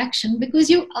satisfaction, because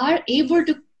you are able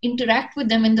to interact with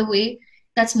them in the way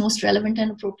that's most relevant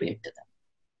and appropriate to them.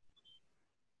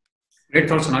 Great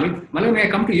thoughts, Sonali. Malay, may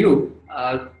I come to you?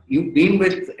 You've been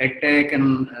with EdTech,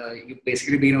 and you've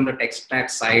basically been on the tech stack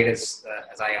side, as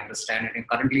I understand it. And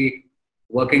currently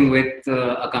working with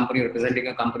a company, representing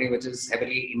a company which is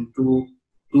heavily into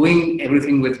doing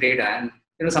everything with data.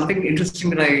 And something interesting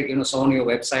that I saw on your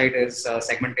website is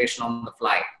segmentation on the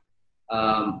fly.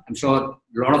 I'm sure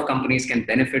a lot of companies can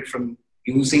benefit from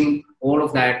using all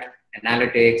of that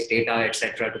analytics, data,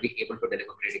 etc., to be able to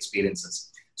deliver great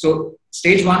experiences. So,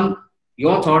 stage one,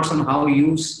 your thoughts on how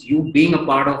you being a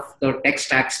part of the tech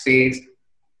stack space,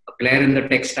 a player in the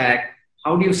tech stack,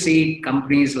 how do you see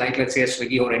companies like, let's say,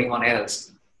 Swiggy or anyone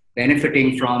else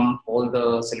benefiting from all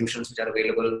the solutions which are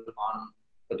available on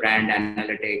the brand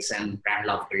analytics and brand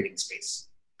love building space?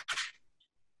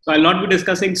 So I'll not be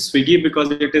discussing Swiggy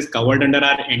because it is covered under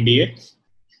our NDA.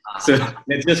 So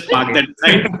let's just park that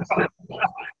aside.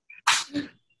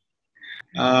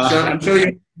 Sure, I'm sure you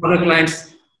have other clients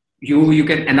you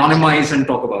can anonymize and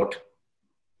talk about.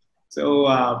 So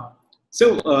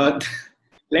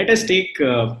let us take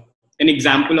an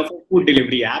example of a food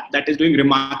delivery app that is doing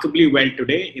remarkably well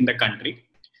today in the country.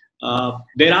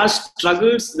 There are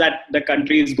struggles that the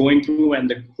country is going through and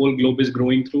the whole globe is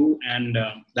going through, and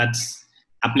that's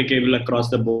applicable across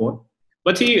the board.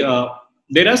 But see,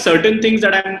 there are certain things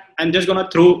that I'm just going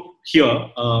to throw here,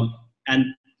 and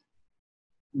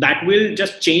that will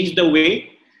just change the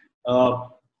way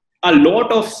a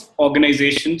lot of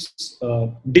organizations,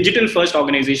 digital first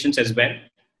organizations as well,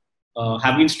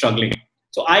 have been struggling.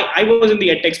 So I was in the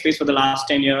edtech space for the last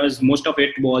 10 years. Most of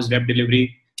it was web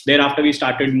delivery. Thereafter, we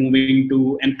started moving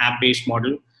to an app-based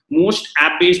model. Most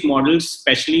app-based models,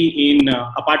 especially in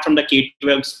apart from the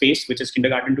K-12 space, which is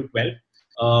kindergarten to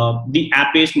 12, the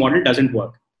app-based model doesn't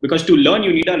work, because to learn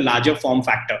you need a larger form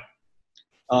factor.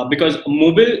 Because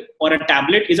mobile or a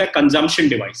tablet is a consumption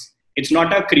device. It's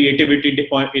not a creativity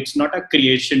or it's not a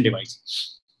creation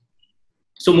device.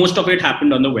 So most of it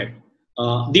happened on the web.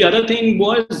 The other thing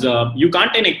was you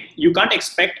can't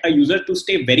expect a user to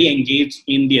stay very engaged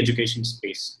in the education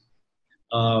space.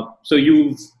 So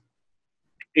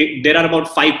there are about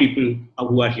 5 people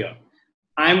who are here.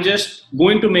 I'm just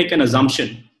going to make an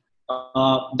assumption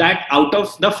that out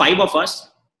of the 5 of us,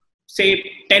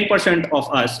 say 10% of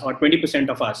us or 20%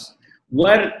 of us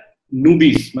were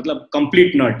newbies, matlab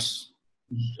complete nerds.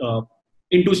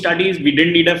 Into studies, we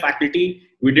didn't need a faculty,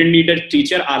 we didn't need a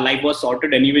teacher, our life was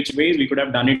sorted any which ways, we could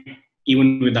have done it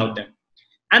even without them.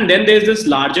 And then there's this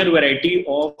larger variety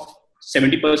of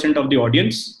 70% of the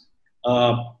audience,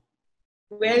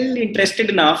 well interested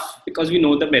enough because we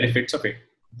know the benefits of it,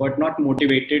 but not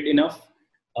motivated enough,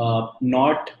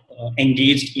 not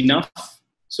engaged enough.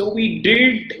 So we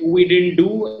didn't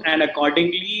do, and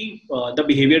accordingly the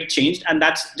behavior changed, and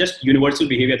that's just universal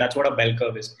behavior. That's what a bell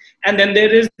curve is. And then there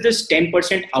is this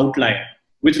 10% outlier,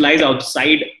 which lies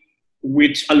outside,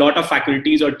 which a lot of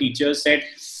faculties or teachers said,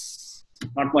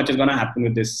 not much is going to happen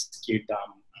with this kid.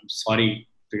 I'm sorry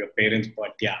to your parents,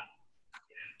 but yeah.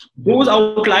 Those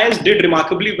outliers did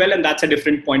remarkably well, and that's a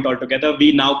different point altogether.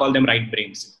 We now call them right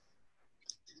brains.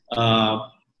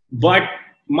 But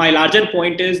my larger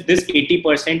point is this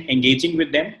 80% engaging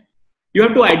with them. You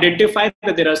have to identify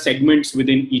that there are segments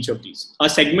within each of these. A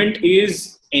segment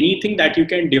is anything that you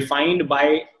can define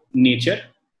by nature,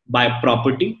 by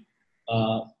property.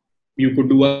 You could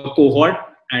do a cohort,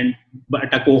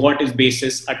 but a cohort is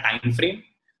basis a time frame.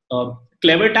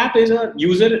 CleverTap is a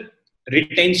user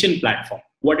retention platform.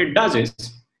 What it does is,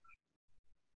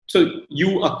 so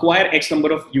you acquire X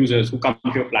number of users who come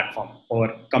to your platform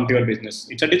or come to your business.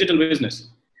 It's a digital business.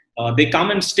 They come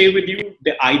and stay with you.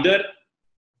 They either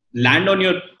land on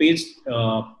your page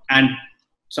and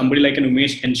somebody like an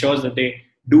Umesh ensures that they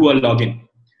do a login.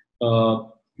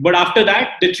 But after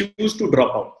that, they choose to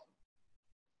drop out.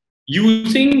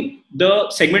 Using the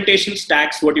segmentation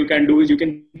stacks, what you can do is you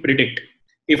can predict.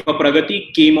 If a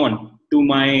Pragati came on to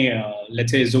my,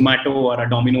 let's say, Zomato or a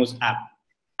Domino's app,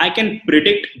 I can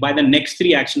predict by the next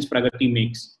 3 actions Pragati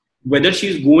makes, whether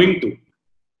she's going to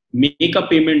make a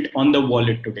payment on the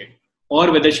wallet today,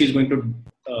 or whether she's going to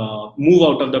move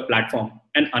out of the platform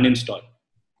and uninstall.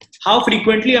 How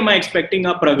frequently am I expecting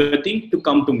a Pragati to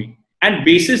come to me? And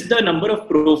basis the number of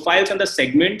profiles and the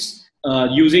segments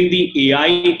using the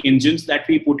AI engines that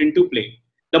we put into play,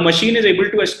 the machine is able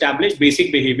to establish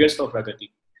basic behaviors for Pragati.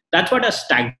 That's what a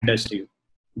stack does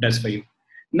for you.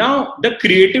 Now, the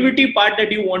creativity part that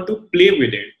you want to play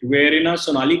with it, wherein a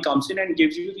Sonali comes in and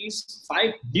gives you these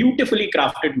 5 beautifully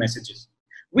crafted messages,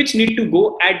 which need to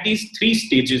go at these 3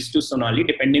 stages to Sonali,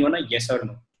 depending on a yes or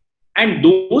no. And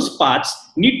those parts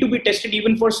need to be tested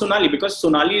even for Sonali, because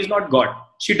Sonali is not God.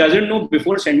 She doesn't know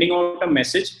before sending out a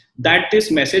message that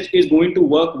this message is going to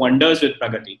work wonders with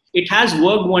Pragati. It has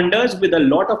worked wonders with a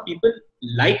lot of people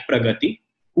like Pragati,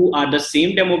 who are the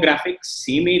same demographic,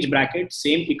 same age bracket,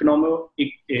 same economical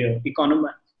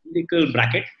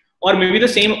bracket, or maybe the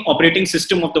same operating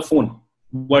system of the phone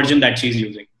version that she's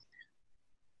using.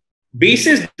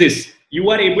 Basis this, you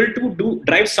are able to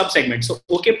drive sub-segments. So,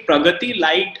 okay, Pragati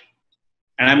liked,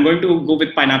 and I'm going to go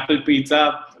with pineapple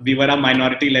pizza. We were a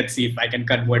minority. Let's see if I can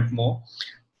convert more.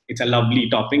 It's a lovely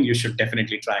topping. You should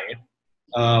definitely try it.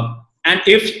 And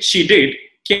if she did,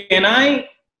 can I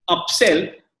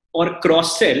upsell or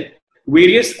cross-sell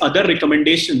various other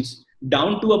recommendations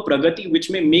down to a Pragati, which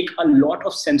may make a lot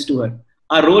of sense to her?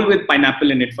 A roll with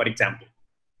pineapple in it, for example,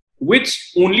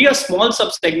 which only a small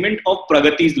sub-segment of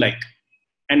Pragatis like,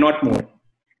 and not more.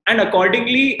 And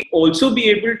accordingly, also be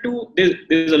able to,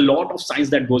 there's a lot of science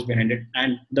that goes behind it.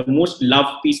 And the most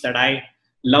loved piece that I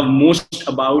love most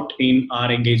about in our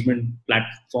engagement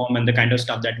platform and the kind of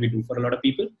stuff that we do for a lot of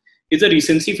people is the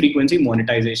recency frequency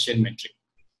monetization metric.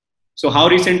 So how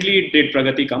recently did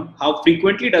Pragati come? How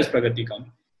frequently does Pragati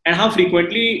come? And how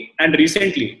frequently and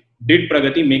recently did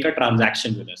Pragati make a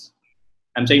transaction with us?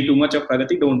 I'm saying too much of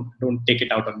Pragati, don't take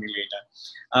it out on me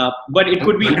later. But it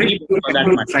could be any for that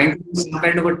matter. Trying to do some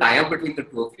kind of a tie-up between the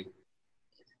 2 of you.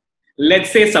 Let's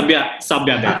say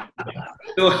Sabya there.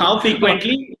 So how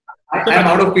frequently I'm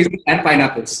out of pieces and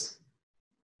pineapples.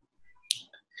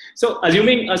 So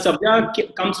assuming a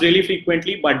Sabya comes really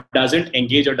frequently but doesn't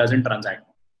engage or doesn't transact,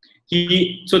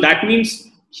 so that means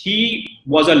he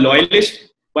was a loyalist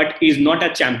but is not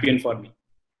a champion for me.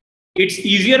 It's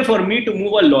easier for me to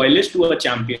move a loyalist to a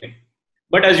champion.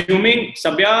 But assuming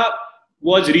Sabya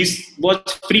was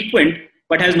frequent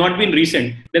but has not been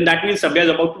recent, then that means Sabya is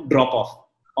about to drop off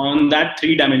on that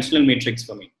 3-dimensional matrix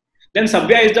for me. Then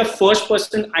Sabya is the first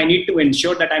person I need to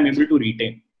ensure that I'm able to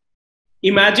retain.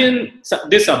 Imagine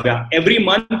this, Sabya. Every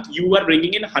month you are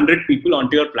bringing in 100 people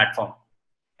onto your platform.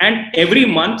 And every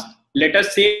month, let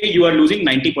us say you are losing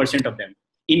 90% of them.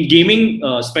 In gaming,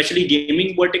 especially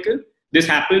gaming vertical, this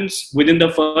happens within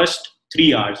the first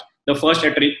 3 hours.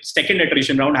 The second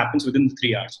iteration round happens within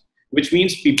 3 hours, which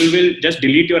means people will just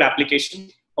delete your application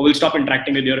or will stop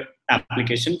interacting with your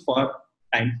application for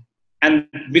time. And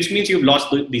which means you've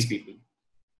lost these people.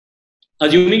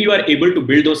 Assuming you are able to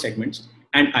build those segments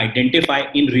and identify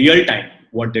in real time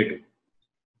what they do,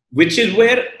 which is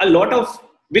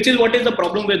what is the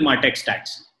problem with MarTech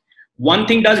stacks. One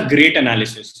thing does great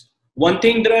analysis. One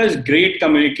thing does great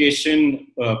communication,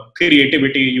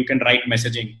 creativity, you can write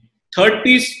messaging. Third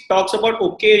piece talks about,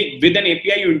 okay, with an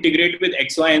API you integrate with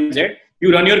X, Y, and Z,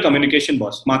 you run your communication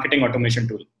boss, marketing automation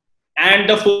tool. And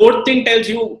the fourth thing tells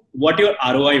you what your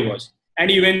ROI was. And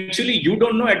eventually you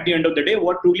don't know at the end of the day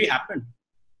what truly happened,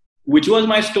 which was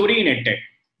my story in EdTech.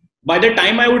 By the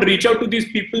time I would reach out to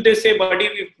these people, they say, buddy,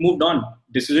 we've moved on.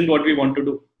 This isn't what we want to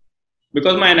do.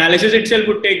 Because my analysis itself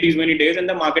would take these many days, and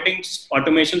the marketing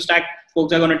automation stack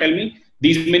folks are going to tell me,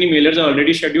 these many mailers are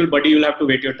already scheduled, buddy, you'll have to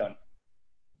wait your turn.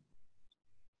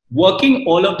 Working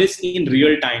all of this in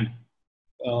real time,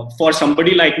 for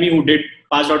somebody like me who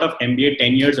passed out of MBA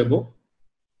 10 years ago,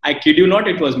 I kid you not,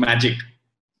 it was magic.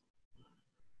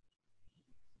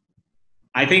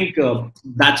 I think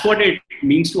that's what it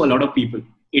means to a lot of people.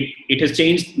 It has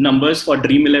changed numbers for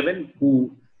Dream11,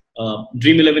 who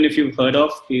Dream11, if you've heard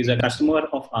of, is a customer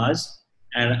of ours,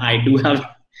 and I do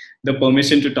have the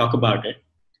permission to talk about it.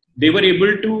 They were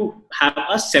able to have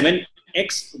a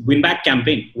 7x win-back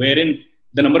campaign, wherein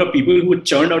the number of people who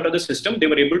churned out of the system, they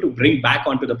were able to bring back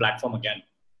onto the platform again.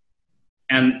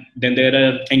 And then there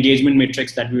are engagement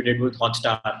metrics that we did with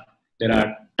Hotstar. There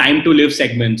are time to live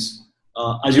segments.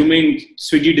 Assuming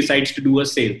Swiggy decides to do a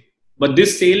sale, but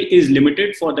this sale is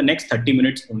limited for the next 30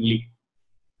 minutes only.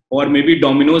 Or maybe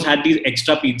Domino's had these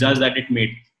extra pizzas that it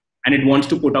made and it wants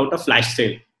to put out a flash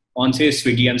sale on, say,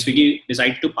 Swiggy, and Swiggy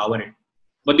decides to power it.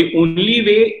 But the only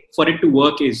way for it to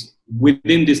work is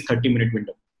within this 30-minute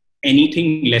window.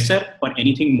 Anything lesser or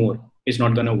anything more is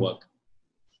not going to work.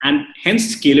 And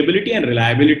hence scalability and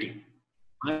reliability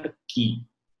are key.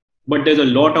 But there's a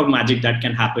lot of magic that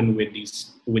can happen with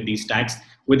these stacks,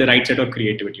 with the right set of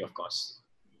creativity, of course.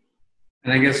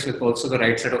 And I guess with also the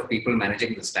right set of people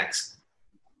managing the stacks.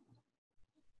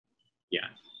 Yeah.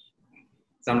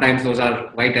 Sometimes those are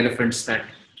white elephants that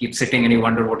keep sitting and you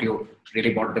wonder what you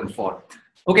really bought them for.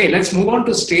 Okay, let's move on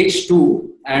to stage 2.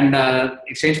 And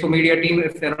Exchange for Media team,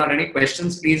 if there are any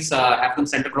questions, please have them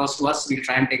sent across to us. We'll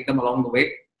try and take them along the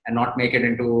way and not make it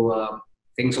into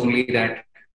things only that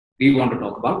we want to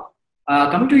talk about.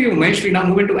 Coming to you, Umesh, we now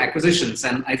move into acquisitions.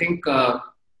 And I think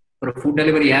for a food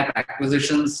delivery app,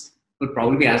 acquisitions will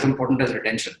probably be as important as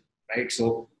retention, right?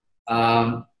 So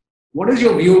what is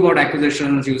your view about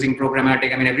acquisitions using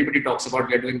programmatic? I mean, everybody talks about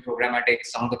we are doing programmatic.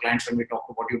 Some of the clients, when we talk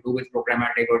about what you do with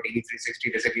programmatic or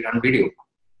DV360, they say we run video.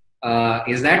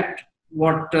 Is that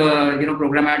what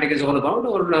programmatic is all about,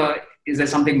 or is there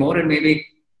something more? And maybe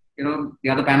the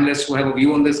other panelists who have a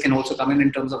view on this can also come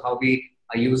in terms of how we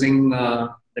are using the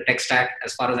tech stack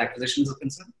as far as acquisitions are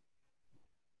concerned.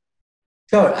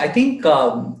 Sure. I think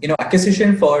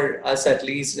acquisition for us at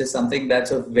least is something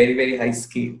that's of very, very high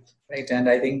scale, right? And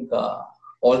I think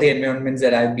all the environments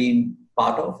that I've been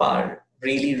part of are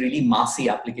really, really massy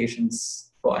applications.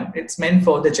 It's meant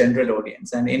for the general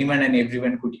audience, and anyone and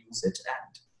everyone could use it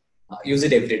and use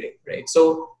it every day, right?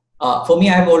 So for me,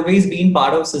 I've always been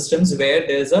part of systems where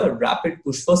there's a rapid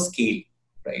push for scale,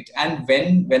 right? And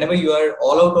whenever you are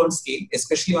all out on scale,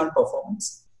 especially on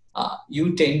performance,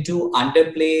 you tend to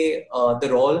underplay the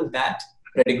role that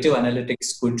predictive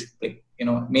analytics could play.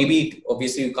 Maybe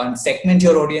obviously you can't segment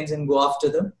your audience and go after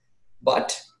them,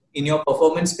 but in your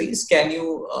performance space, can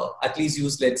you at least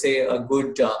use, let's say, a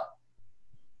good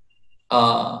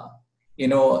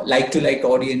like-to-like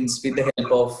audience with the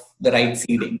help of the right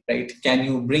seeding, right? Can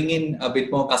you bring in a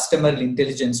bit more customer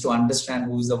intelligence to understand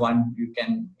who's the one you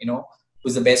can,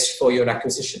 who's the best for your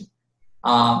acquisition?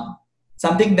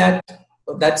 Something that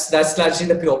that's largely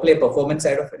the pure play performance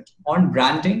side of it. On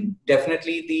branding,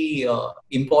 definitely the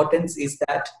importance is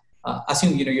that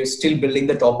assume you're still building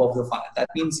the top of the funnel. That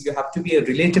means you have to be a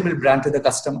relatable brand to the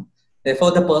customer.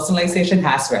 Therefore, the personalization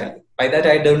has value. By that,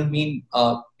 I don't mean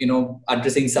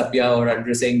addressing Sabya or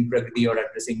addressing Prakriti or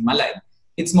addressing Malay.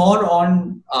 It's more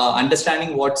on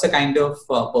understanding what's the kind of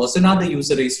persona the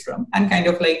user is from, and kind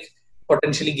of like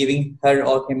potentially giving her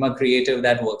or him a creative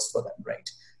that works for them, right?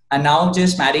 And now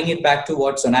just marrying it back to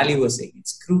what Sonali was saying,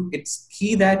 it's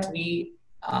key that we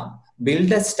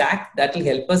build a stack that will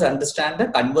help us understand the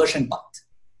conversion path.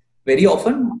 Very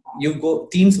often,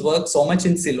 teams work so much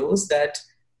in silos that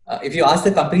if you ask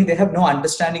the company, they have no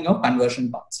understanding of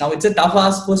conversion paths. Now, it's a tough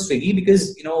ask for Swiggy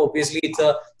because obviously it's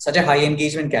such a high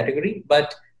engagement category,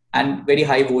 and very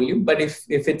high volume. But if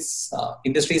it's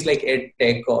industries like ed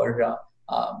tech or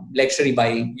luxury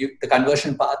buying, the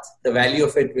conversion path, the value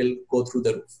of it will go through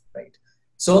the roof, right?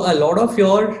 So a lot of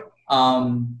your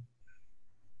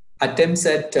attempts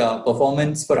at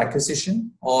performance for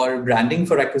acquisition or branding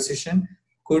for acquisition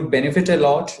could benefit a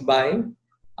lot by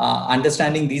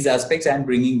understanding these aspects and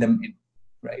bringing them in,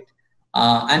 right?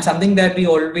 And something that we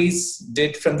always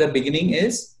did from the beginning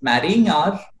is marrying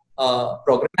our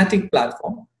programmatic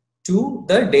platform to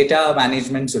the data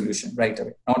management solution right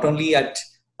away. Not only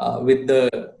with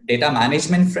the data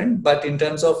management front, but in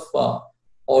terms of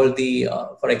all the,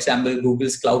 for example,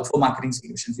 Google's Cloud for Marketing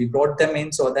solutions. We brought them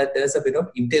in so that there's a bit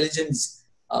of intelligence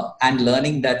and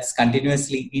learning that's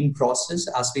continuously in process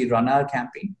as we run our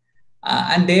campaign.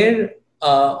 And there,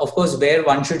 of course, where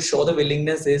one should show the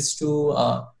willingness is to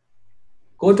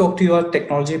go talk to your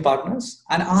technology partners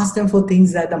and ask them for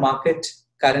things that the market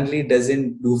currently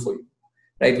doesn't do for you.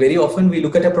 Right? Very often we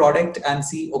look at a product and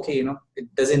see, okay,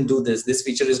 it doesn't do this. This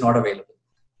feature is not available.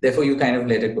 Therefore, you kind of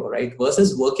let it go, right?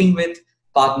 Versus working with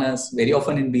partners, very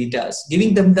often in betas,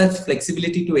 giving them that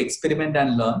flexibility to experiment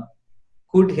and learn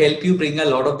could help you bring a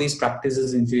lot of these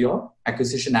practices into your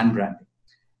acquisition and branding.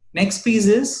 Next piece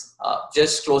is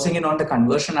just closing in on the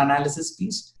conversion analysis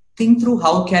piece. Think through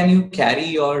how can you carry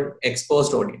your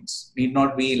exposed audience. Need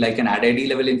not be like an ad ID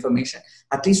level information,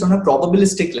 at least on a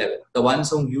probabilistic level. The ones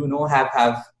whom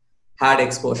have had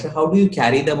exposure, how do you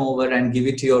carry them over and give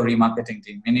it to your remarketing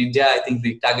team? In India, I think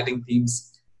retargeting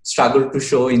teams struggle to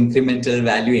show incremental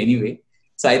value anyway.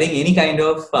 So I think any kind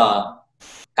of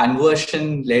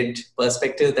conversion-led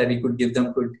perspective that we could give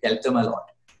them could help them a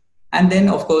lot. And then,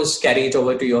 of course, carry it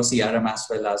over to your CRM as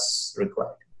well as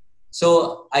required.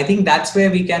 So I think that's where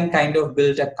we can kind of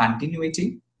build a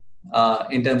continuity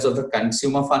in terms of the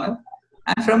consumer funnel.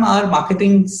 And from our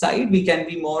marketing side, we can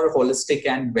be more holistic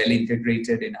and well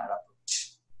integrated in our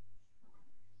approach.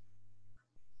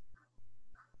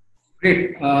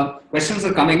 Great. Questions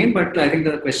are coming in, but I think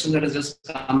the question that has just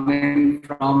come in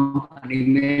from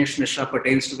Animesh Mishra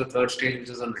pertains to the third stage, which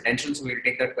is on retention. So we'll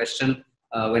take that question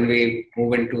when we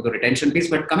move into the retention piece.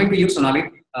 But coming to you, Sonali,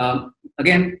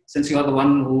 again, since you are the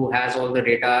one who has all the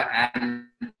data and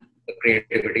the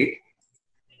creativity,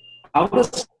 how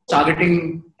does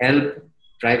targeting help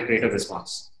drive greater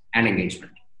response and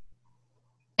engagement?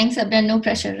 Thanks, Abdul. No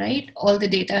pressure, right? All the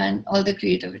data and all the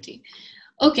creativity.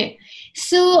 Okay,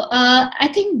 so I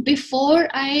think before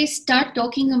I start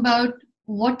talking about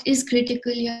what is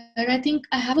critical here, I think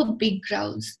I have a big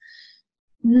grouse.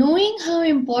 Knowing how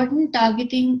important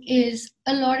targeting is,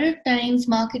 a lot of times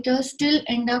marketers still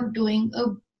end up doing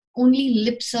only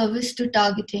lip service to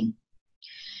targeting.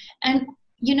 And,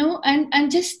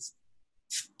 and just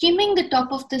skimming the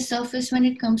top of the surface when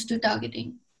it comes to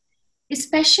targeting,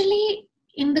 especially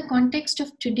in the context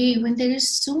of today when there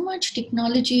is so much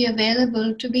technology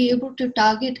available to be able to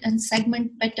target and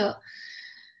segment better.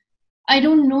 I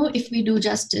don't know if we do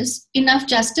enough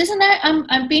justice, and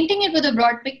I'm painting it with a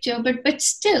broad picture, but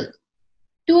still,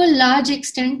 to a large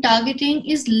extent, targeting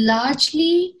is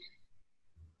largely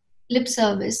lip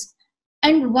service.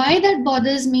 And why that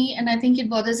bothers me, and I think it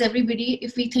bothers everybody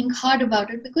if we think hard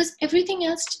about it, because everything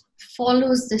else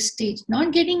follows this stage.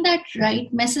 Not getting that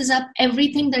right messes up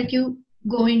everything that you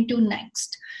go into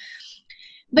next.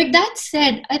 But that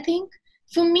said, I think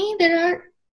for me, there are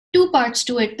two parts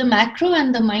to it, the macro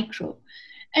and the micro.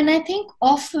 And I think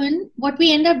often what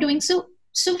we end up doing, so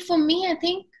for me, I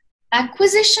think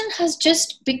acquisition has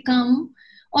just become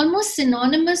almost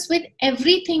synonymous with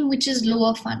everything which is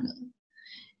lower funnel.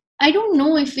 I don't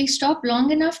know if we stop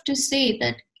long enough to say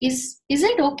that, is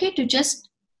it okay to just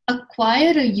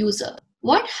acquire a user?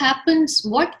 What happens,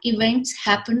 what events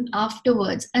happen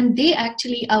afterwards? And they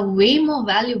actually are way more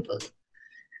valuable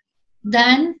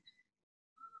than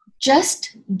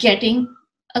just getting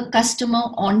a customer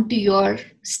onto your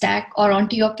stack or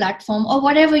onto your platform or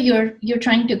whatever you're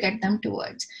trying to get them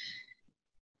towards.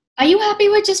 Are you happy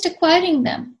with just acquiring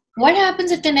them? What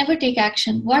happens if they never take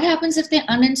action? What happens if they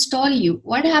uninstall you?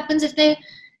 What happens if they,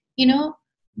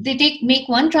 they make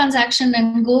one transaction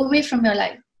and go away from your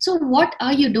life? So what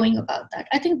are you doing about that?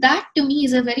 I think that to me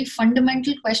is a very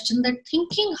fundamental question that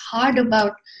thinking hard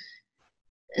about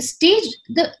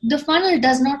the funnel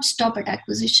does not stop at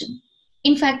acquisition.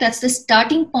 In fact, that's the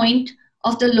starting point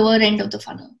of the lower end of the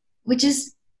funnel, which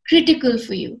is critical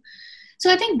for you.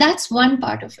 So I think that's one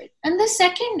part of it. And the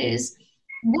second is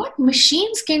what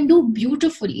machines can do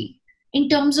beautifully in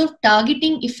terms of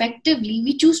targeting effectively,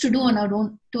 we choose to do on our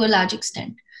own to a large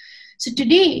extent. So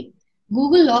today,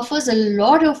 Google offers a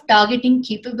lot of targeting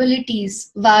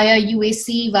capabilities via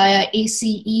UAC, via ACE,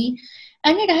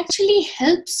 and it actually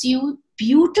helps you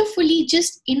beautifully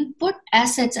just input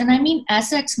assets, and I mean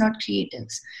assets, not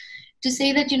creatives, to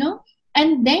say that,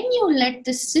 and then you let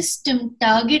the system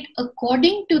target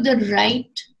according to the right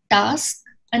task,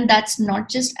 and that's not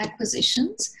just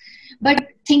acquisitions, but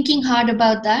thinking hard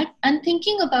about that and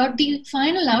thinking about the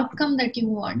final outcome that you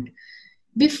want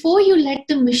before you let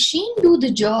the machine do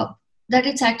the job that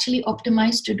it's actually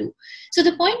optimized to do. So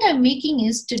the point I'm making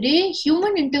is today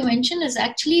human intervention is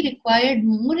actually required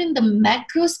more in the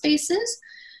macro spaces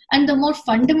and the more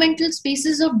fundamental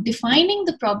spaces of defining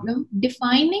the problem,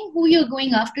 defining who you're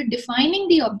going after, defining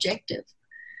the objective,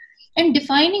 and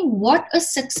defining what a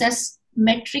success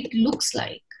metric looks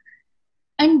like,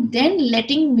 and then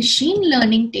letting machine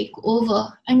learning take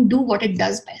over and do what it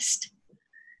does best.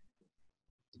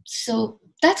 So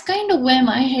that's kind of where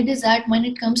my head is at when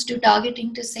it comes to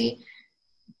targeting, to say,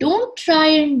 don't try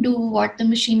and do what the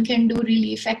machine can do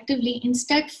really effectively.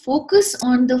 Instead, focus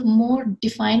on the more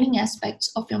defining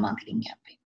aspects of your marketing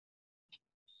campaign.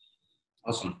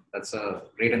 Awesome. That's a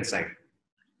great insight.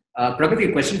 Pragati,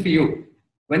 a question for you.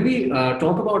 When we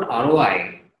talk about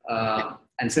ROI,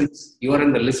 and since you are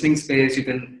in the listening space, you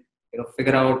can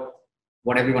figure out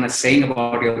what everyone is saying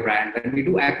about your brand. When we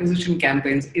do acquisition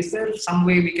campaigns, is there some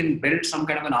way we can build some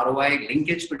kind of an ROI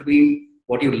linkage between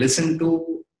what you listen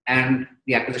to and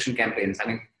the acquisition campaigns? I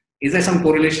mean, is there some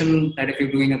correlation that if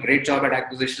you're doing a great job at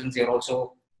acquisitions, you're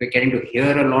getting to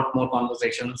hear a lot more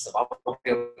conversations about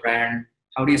your brand?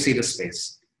 How do you see this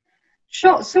space?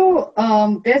 Sure. So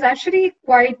there's actually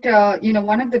quite,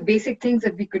 one of the basic things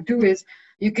that we could do is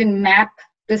you can map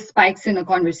the spikes in a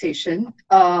conversation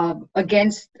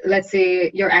against, let's say,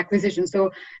 your acquisition.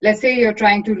 So let's say you're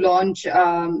trying to launch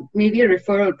maybe a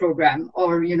referral program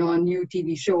or, a new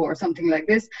TV show or something like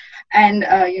this. And,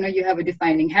 you have a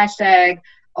defining hashtag,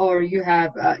 or you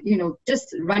have,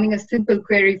 just running a simple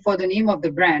query for the name of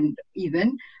the brand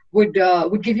even would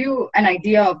give you an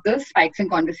idea of the spikes in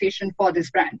conversation for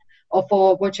this brand or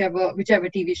for whichever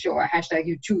TV show or hashtag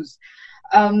you choose.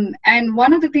 And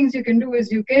one of the things you can do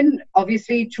is you can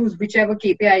obviously choose whichever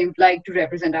KPI you'd like to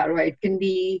represent ROI. It can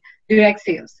be direct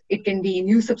sales. It can be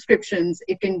new subscriptions.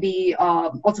 It can be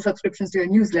also subscriptions to your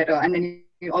newsletter. And then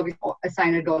you obviously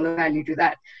assign a dollar value to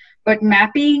that. But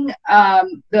mapping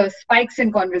the spikes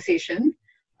in conversation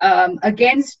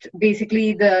against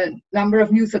basically the number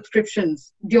of new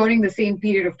subscriptions during the same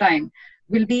period of time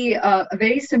will be a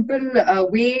very simple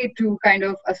way to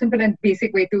a simple and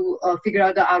basic way to figure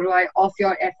out the ROI of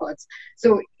your efforts.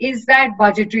 So is that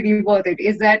budget really worth it?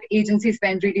 Is that agency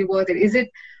spend really worth it? Is it,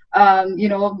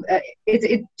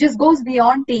 it just goes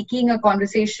beyond taking a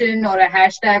conversation or a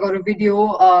hashtag or a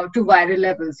video to viral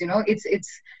levels.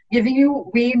 It's giving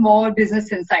you way more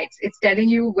business insights. It's telling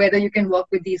you whether you can work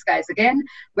with these guys again,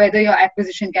 whether your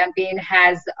acquisition campaign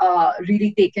has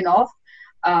really taken off.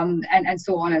 And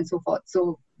so on and so forth.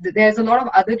 So there's a lot of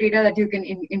other data that you can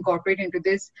incorporate into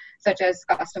this, such as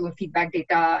customer feedback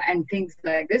data and things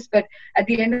like this. But at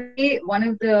the end of the day, one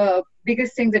of the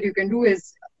biggest things that you can do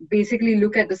is basically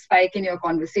look at the spike in your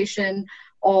conversation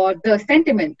or the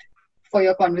sentiment for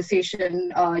your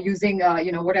conversation using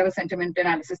whatever sentiment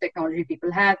analysis technology people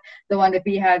have. The one that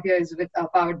we have here is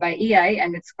powered by AI,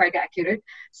 and it's quite accurate.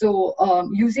 So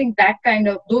using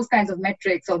those kinds of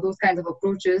metrics or those kinds of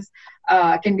approaches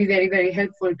can be very, very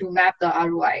helpful to map the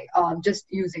ROI just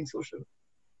using social.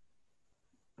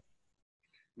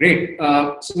 Great.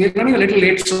 So we're running a little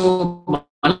late. So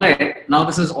Malay, now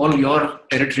this is all your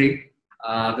territory.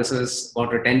 This is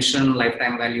about retention,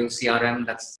 lifetime value, CRM.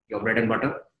 That's your bread and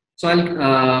butter. So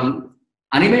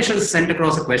Animesh has sent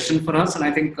across a question for us, and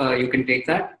I think you can take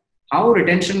that. How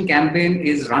retention campaign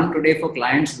is run today for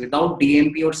clients without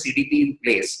DMP or CDP in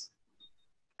place?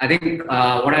 I think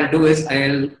what I'll do is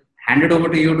I'll hand it over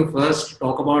to you to first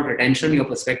talk about retention, your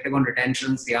perspective on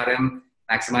retention, CRM,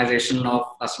 maximization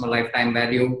of customer lifetime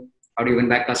value. How do you win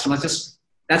back customers? Just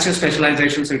that's your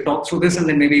specialization. So you talk through this, and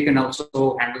then maybe you can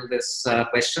also handle this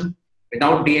question.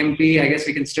 Without DMP, I guess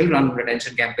we can still run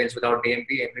retention campaigns without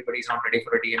DMP. Everybody's not ready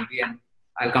for a DMP, and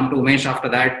I'll come to Umesh after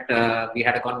that. We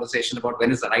had a conversation about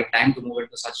when is the right time to move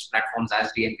into such platforms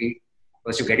as DMP.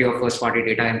 First, you get your first-party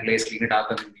data in place, clean it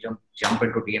up, and jump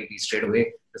into DMP straight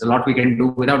away. There's a lot we can do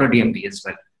without a DMP as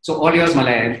well. So all yours,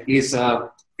 Malay. Please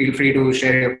feel free to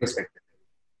share your perspective.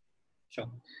 Sure.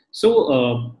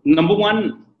 So number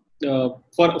one,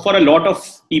 for a lot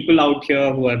of people out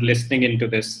here who are listening into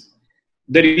this,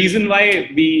 the reason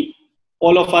why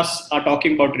all of us are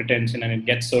talking about retention and it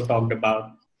gets so talked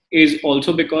about is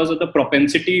also because of the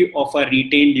propensity of a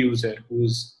retained user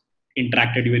who's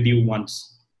interacted with you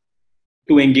once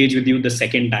to engage with you the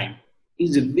second time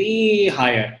is way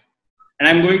higher. And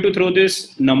I'm going to throw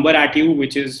this number at you,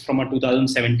 which is from a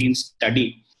 2017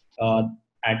 study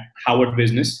at Harvard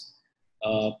Business.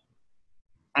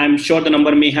 I'm sure the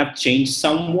number may have changed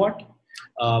somewhat,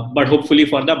 but hopefully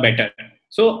for the better.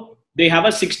 So they have a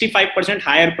 65%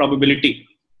 higher probability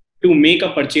to make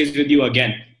a purchase with you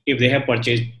again if they have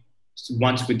purchased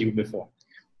once with you before.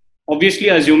 Obviously,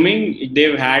 assuming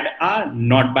they've had a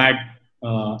not bad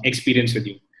experience with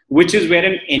you, which is where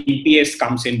an NPS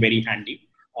comes in very handy,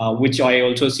 which I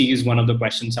also see is one of the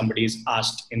questions somebody is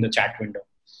asked in the chat window.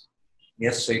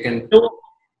 Yes, so you can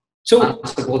so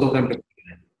answer both of them together.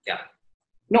 Yeah.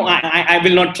 No, I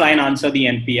will not try and answer the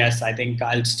NPS. I think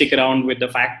I'll stick around with the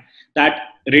fact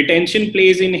that retention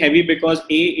plays in heavy because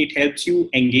it helps you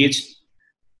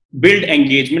build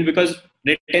engagement, because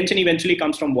retention eventually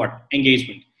comes from what?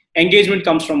 Engagement. Engagement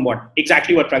comes from what?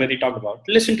 Exactly what Pragati talked about.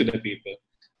 Listen to the people.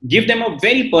 Give them a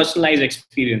very personalized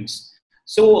experience.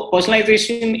 So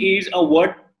personalization is a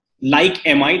word like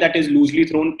MI that is loosely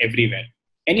thrown everywhere.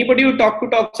 Anybody who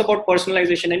talks about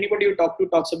personalization, anybody who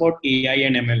talks about AI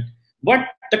and ML. But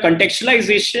the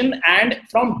contextualization and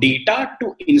from data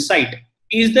to insight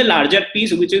is the larger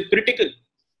piece which is critical.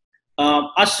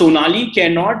 A Sonali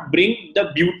cannot bring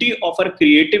the beauty of her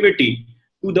creativity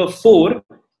to the fore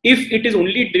if it is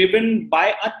only driven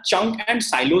by a chunk and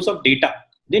silos of data.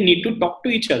 They need to talk to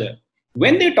each other.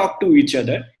 When they talk to each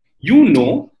other,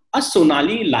 a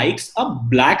Sonali likes a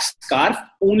black scarf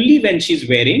only when she's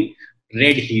wearing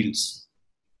red heels.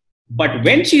 But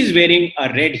when she's wearing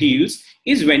a red heels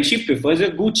is when she prefers a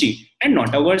Gucci and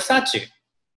not a Versace.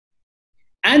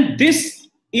 And this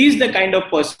is the kind of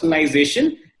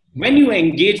personalization when you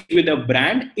engage with a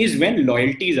brand is when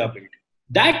loyalties are built.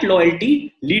 That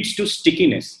loyalty leads to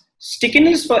stickiness.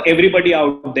 Stickiness for everybody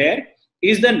out there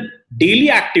is the daily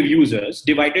active users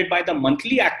divided by the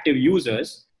monthly active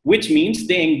users, which means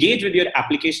they engage with your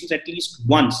applications at least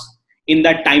once in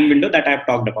that time window that I've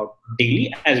talked about,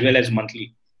 daily as well as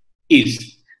monthly.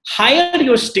 Is higher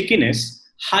your stickiness,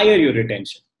 higher your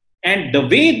retention. And the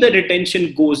way the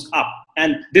retention goes up,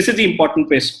 and this is the important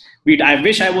piece. I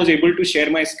wish I was able to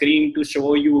share my screen to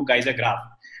show you guys a graph.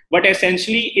 But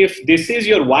essentially, if this is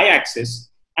your y-axis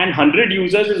and 100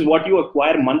 users is what you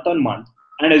acquire month on month,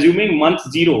 and assuming month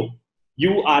 0,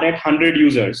 you are at 100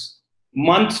 users.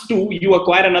 Month 2, you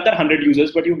acquire another 100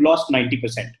 users, but you've lost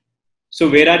 90%. So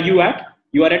where are you at?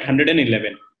 You are at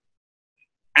 111.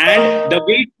 And the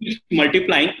way it keeps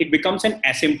multiplying, it becomes an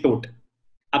asymptote,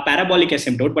 a parabolic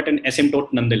asymptote, but an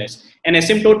asymptote nonetheless. An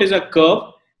asymptote is a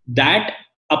curve that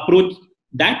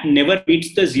never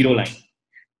meets the 0 line.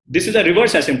 This is a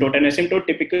reverse asymptote. An asymptote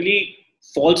typically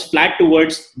falls flat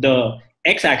towards the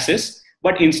x-axis,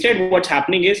 but instead what's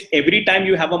happening is every time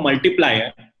you have a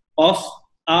multiplier of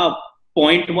a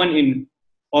 0.1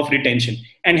 of retention,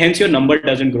 and hence your number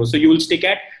doesn't grow. So you will stick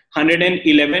at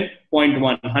 111.1,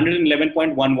 111.11,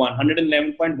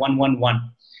 111.111.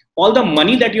 All the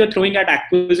money that you're throwing at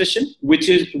acquisition, which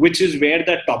is where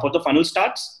the top of the funnel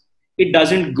starts, it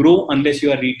doesn't grow unless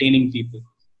you are retaining people.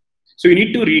 So you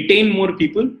need to retain more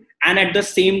people, and at the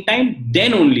same time,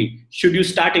 then only should you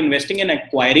start investing in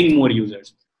acquiring more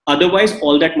users. Otherwise,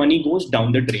 all that money goes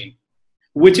down the drain,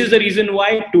 which is the reason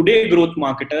why today's growth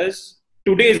marketers,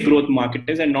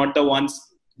 and not the ones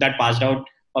that passed out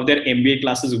of their MBA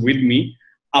classes with me,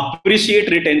 appreciate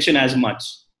retention as much.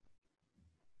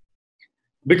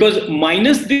 Because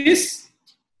minus this,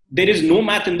 there is no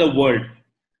math in the world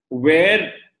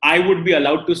where I would be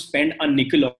allowed to spend a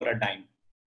nickel or a dime.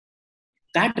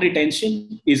 That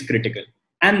retention is critical.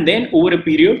 And then over a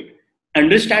period,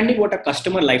 understanding what a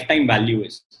customer lifetime value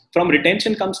is. From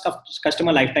retention comes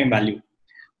customer lifetime value.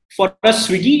 For a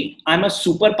Swiggy, I'm a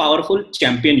super powerful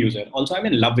champion user. Also, I'm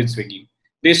in love with Swiggy.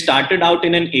 They started out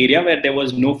in an area where there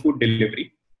was no food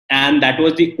delivery. And that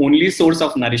was the only source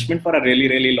of nourishment for a really,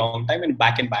 really long time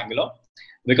back in Bangalore.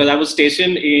 because I was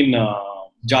stationed in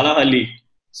Jalahalli.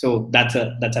 So that's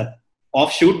a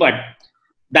offshoot, but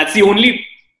that's the only.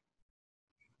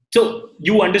 So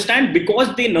you understand,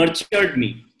 because they nurtured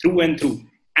me through and through,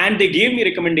 and they gave me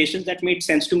recommendations that made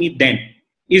sense to me. Then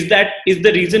is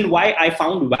the reason why I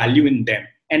found value in them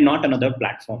and not another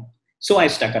platform. So I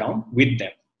stuck around with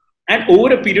them, and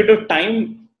over a period of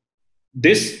time,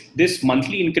 this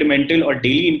monthly incremental or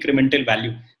daily incremental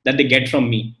value that they get from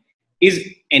me is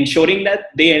ensuring that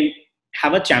they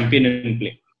have a champion in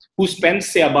play who spends,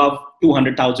 say, above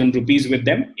 200,000 rupees with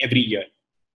them every year.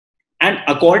 And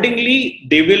accordingly,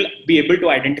 they will be able to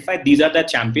identify these are the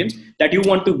champions that you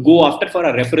want to go after for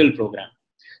a referral program.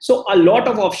 So a lot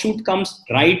of offshoot comes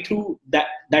right through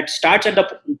that starts at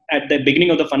the beginning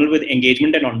of the funnel with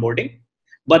engagement and onboarding,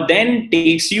 but then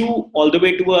takes you all the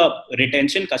way to a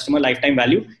retention, customer lifetime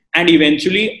value, and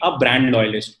eventually a brand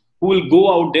loyalist who will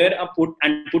go out there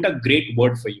and put a great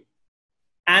word for you.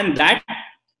 And that,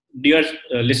 dear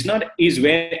listener, is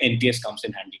where NPS comes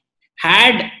in handy.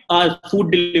 Had a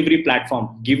food delivery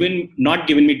platform not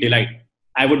given me delight,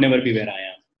 I would never be where I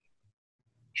am.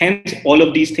 Hence, all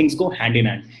of these things go hand in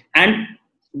hand. And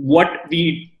what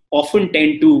we often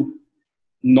tend to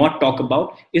not talk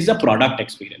about is the product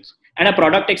experience. And a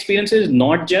product experience is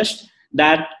not just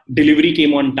that delivery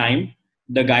came on time,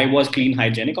 the guy was clean,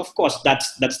 hygienic. Of course,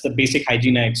 that's the basic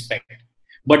hygiene I expect.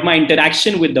 But my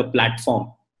interaction with the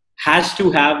platform has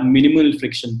to have minimal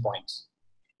friction points.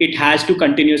 It has to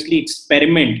continuously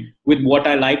experiment with what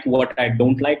I like, what I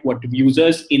don't like, what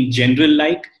users in general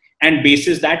like, and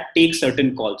basis that take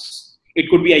certain calls. It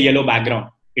could be a yellow background.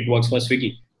 It works for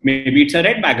Swiggy. Maybe it's a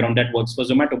red background that works for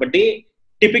Zomato, but they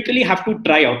typically have to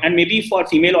try out. And maybe for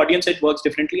female audience, it works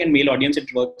differently, and male audience,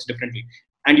 it works differently.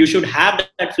 And you should have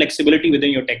that flexibility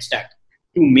within your tech stack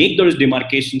to make those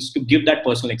demarcations to give that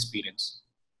personal experience.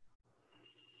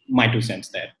 My 2 cents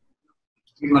there.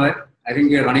 I think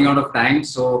we are running out of time.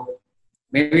 So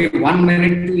maybe 1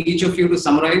 minute to each of you to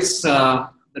summarize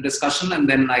the discussion, and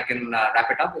then I can wrap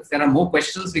it up. If there are more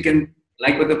questions, we can,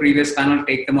 like with the previous panel,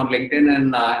 take them on LinkedIn,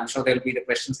 and I'm sure the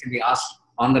questions can be asked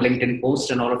on the LinkedIn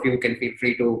post, and all of you can feel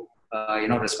free to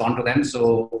respond to them,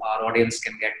 so our audience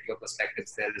can get your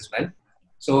perspectives there as well.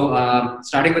 So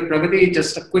starting with Pragati,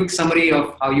 just a quick summary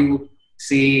of how you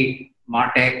see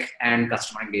MarTech and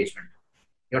customer engagement.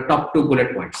 Your top 2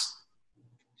 bullet points.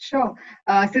 Sure.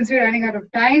 Since we're running out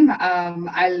of time,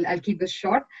 I'll keep this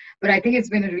short, but I think it's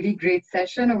been a really great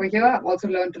session over here. I've also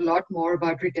learned a lot more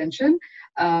about retention.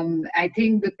 I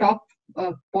think the top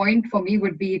point for me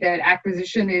would be that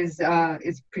acquisition is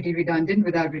pretty redundant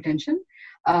without retention.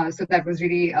 So that was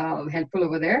really helpful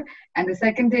over there. And the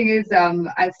second thing is,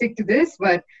 I'll stick to this,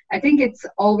 but I think it's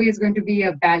always going to be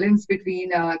a balance between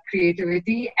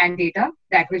creativity and data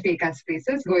that will take us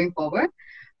places going forward.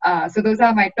 So those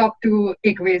are my top 2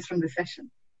 takeaways from the session.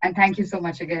 And thank you so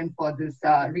much again for this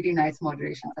really nice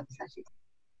moderation, Sabyasachi.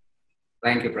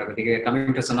 Thank you, Pragati.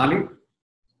 Coming to Sonali.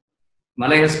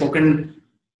 Malay has spoken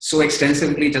so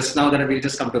extensively just now that we'll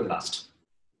just come to the last.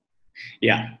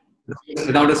 Yeah.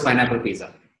 Without his pineapple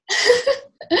pizza.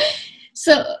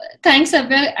 So thanks,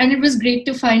 Sabya. And it was great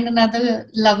to find another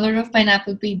lover of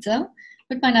pineapple pizza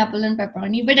with pineapple and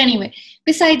pepperoni. But anyway,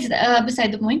 beside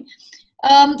the point,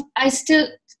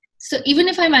 so even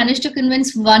if I managed to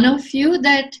convince one of you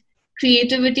that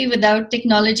creativity without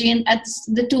technology and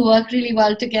the two work really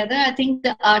well together, I think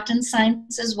the art and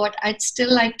science is what I'd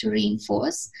still like to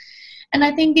reinforce. And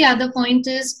I think the other point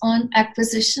is on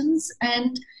acquisitions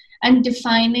and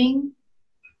defining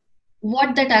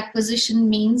what that acquisition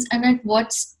means and at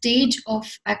what stage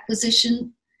of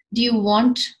acquisition do you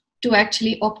want to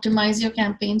actually optimize your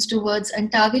campaigns towards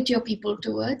and target your people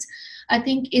towards, I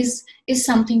think is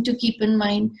something to keep in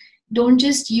mind. Don't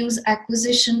just use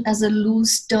acquisition as a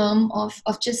loose term of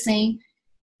just saying,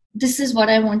 this is what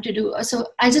I want to do. So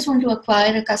I just want to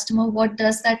acquire a customer. What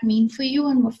does that mean for you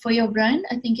and for your brand?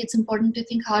 I think it's important to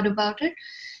think hard about it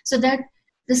so that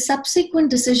the subsequent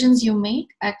decisions you make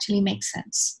actually make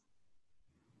sense.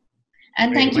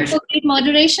 And thank you for great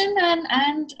moderation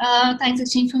and thanks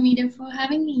Exchange for Media for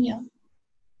having me here.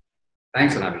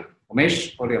 Thanks, Anavi.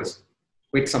 Umesh, all yours.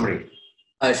 Quick summary.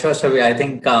 Sure, Shavi. I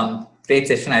think great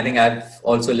session. I think I've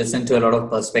also listened to a lot of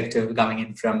perspective coming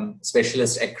in from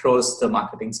specialists across the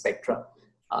marketing spectrum.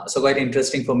 So quite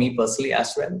interesting for me personally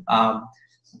as well.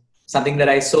 Something that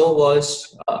I saw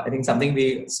was, I think something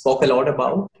we spoke a lot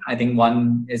about. I think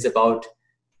one is about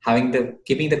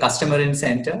keeping the customer in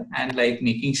center and like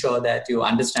making sure that you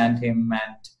understand him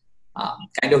and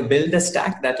kind of build a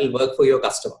stack that will work for your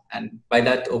customer. And by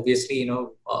that, obviously,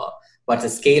 what's the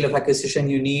scale of acquisition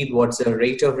you need, what's the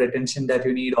rate of retention that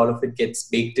you need. All of it gets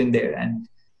baked in there, and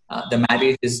the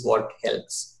marriage is what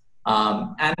helps.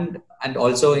 And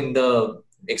also in the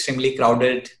extremely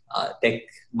crowded tech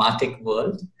martech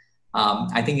world,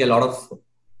 I think a lot of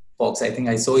folks, I think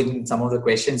I saw in some of the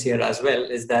questions here as well,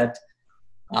 is that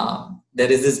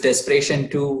there is this desperation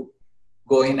to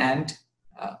go in and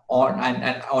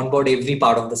onboard every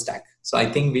part of the stack. So I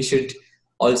think we should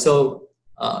also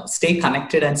stay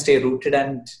connected and stay rooted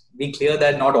and be clear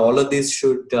that not all of this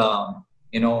should be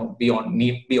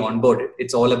onboarded.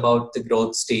 It's all about the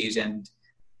growth stage, and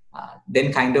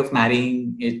then kind of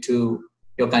marrying it to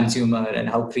your consumer and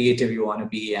how creative you want to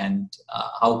be, and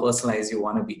how personalized you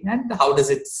want to be, and how does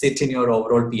it sit in your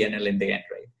overall P&L in the end,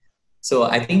 right? So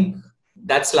I think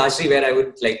that's largely where I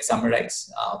would like summarize.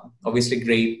 Obviously,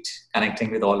 great connecting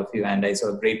with all of you, and I saw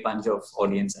a great bunch of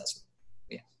audience as well.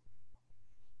 Yeah.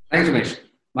 Thanks, Umesh.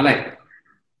 Malay.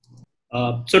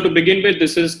 So to begin with,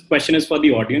 question is for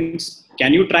the audience.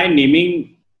 Can you try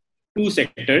naming 2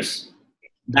 sectors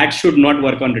that should not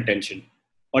work on retention,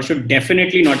 or should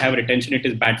definitely not have retention? It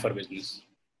is bad for business.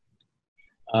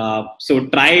 So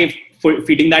try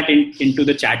feeding that into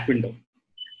the chat window.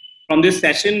 From this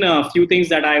session, a few things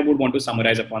that I would want to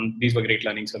summarize upon. These were great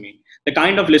learnings for me. The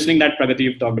kind of listening that Pragati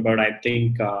you've talked about, I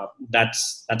think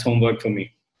that's homework for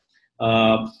me.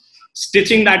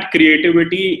 Stitching that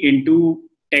creativity into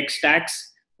tech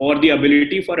stacks, or the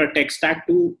ability for a tech stack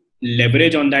to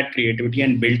leverage on that creativity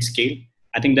and build scale,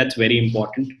 I think that's very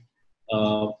important.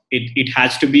 It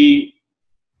has to be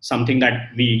something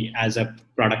that we as a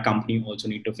product company also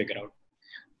need to figure out.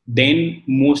 Then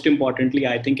most importantly,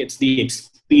 I think it's the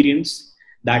experience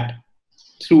that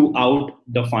throughout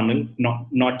the funnel,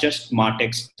 not just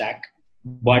MarTech stack,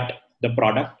 but the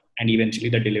product and eventually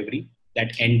the delivery,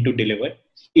 that end to deliver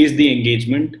is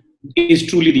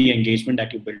truly the engagement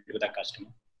that you build with a customer.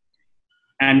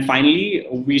 And finally,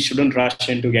 we shouldn't rush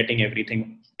into getting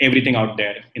everything out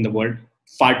there in the world.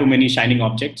 Far too many shining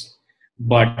objects,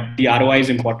 but the ROI is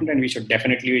important, and we should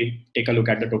definitely take a look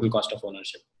at the total cost of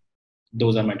ownership.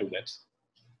 Those are my 2 bets.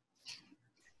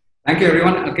 Thank you,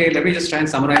 everyone. Okay, let me just try and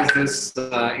summarize this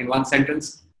in one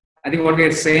sentence. I think what we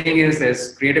are saying is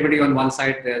there's creativity on one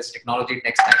side, there's technology,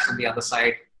 tech stacks on the other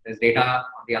side, there's data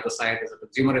on the other side, there's a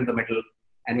consumer in the middle,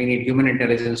 and we need human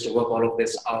intelligence to work all of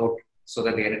this out so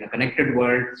that we are in a connected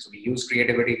world. So we use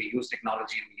creativity, we use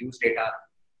technology, and we use data,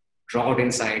 draw out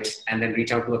insights, and then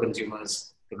reach out to our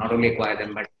consumers to not only acquire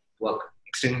them, but work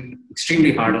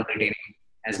extremely hard on retaining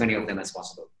as many of them as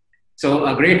possible.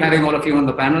 So great having all of you on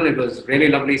the panel. It was really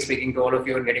lovely speaking to all of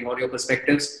you and getting all your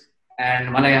perspectives.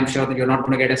 And Malay, I'm sure that you're not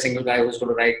going to get a single guy who's going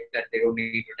to write that they don't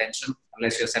need retention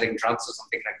unless you're selling drugs or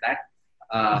something like that.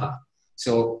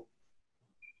 So,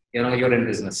 you're in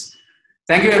business.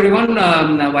 Thank you, everyone.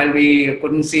 While we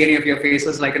couldn't see any of your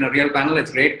faces like in a real panel,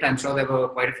 it's great. I'm sure there were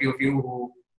quite a few of you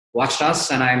who watched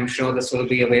us, and I'm sure this will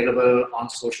be available on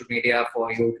social media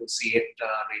for you to see it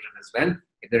later as well.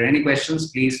 If there are any questions,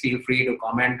 please feel free to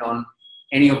comment on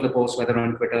any of the posts, whether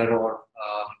on Twitter or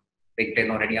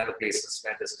LinkedIn or any other places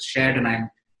where this is shared, and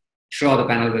I'm sure the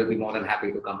panel will be more than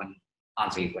happy to come and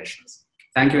answer your questions.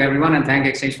 Thank you, everyone, and thank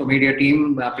Exchange for Media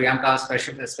team, Priyanka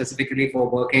specifically for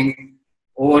working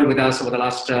with us over the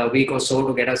last week or so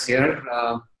to get us here.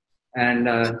 And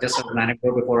just as an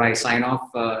anecdote before I sign off,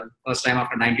 first time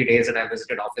after 90 days that I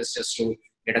visited office just to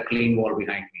get a clean wall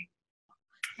behind me.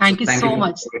 Thank you so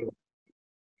much.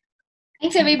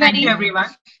 Thanks, everybody. Thank you, everyone.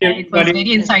 It was a very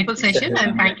insightful session,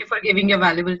 and thank you for giving your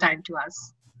valuable time to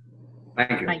us.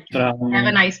 Thank you. Thank you. Have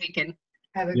a nice weekend.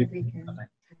 Have a good weekend. Bye-bye.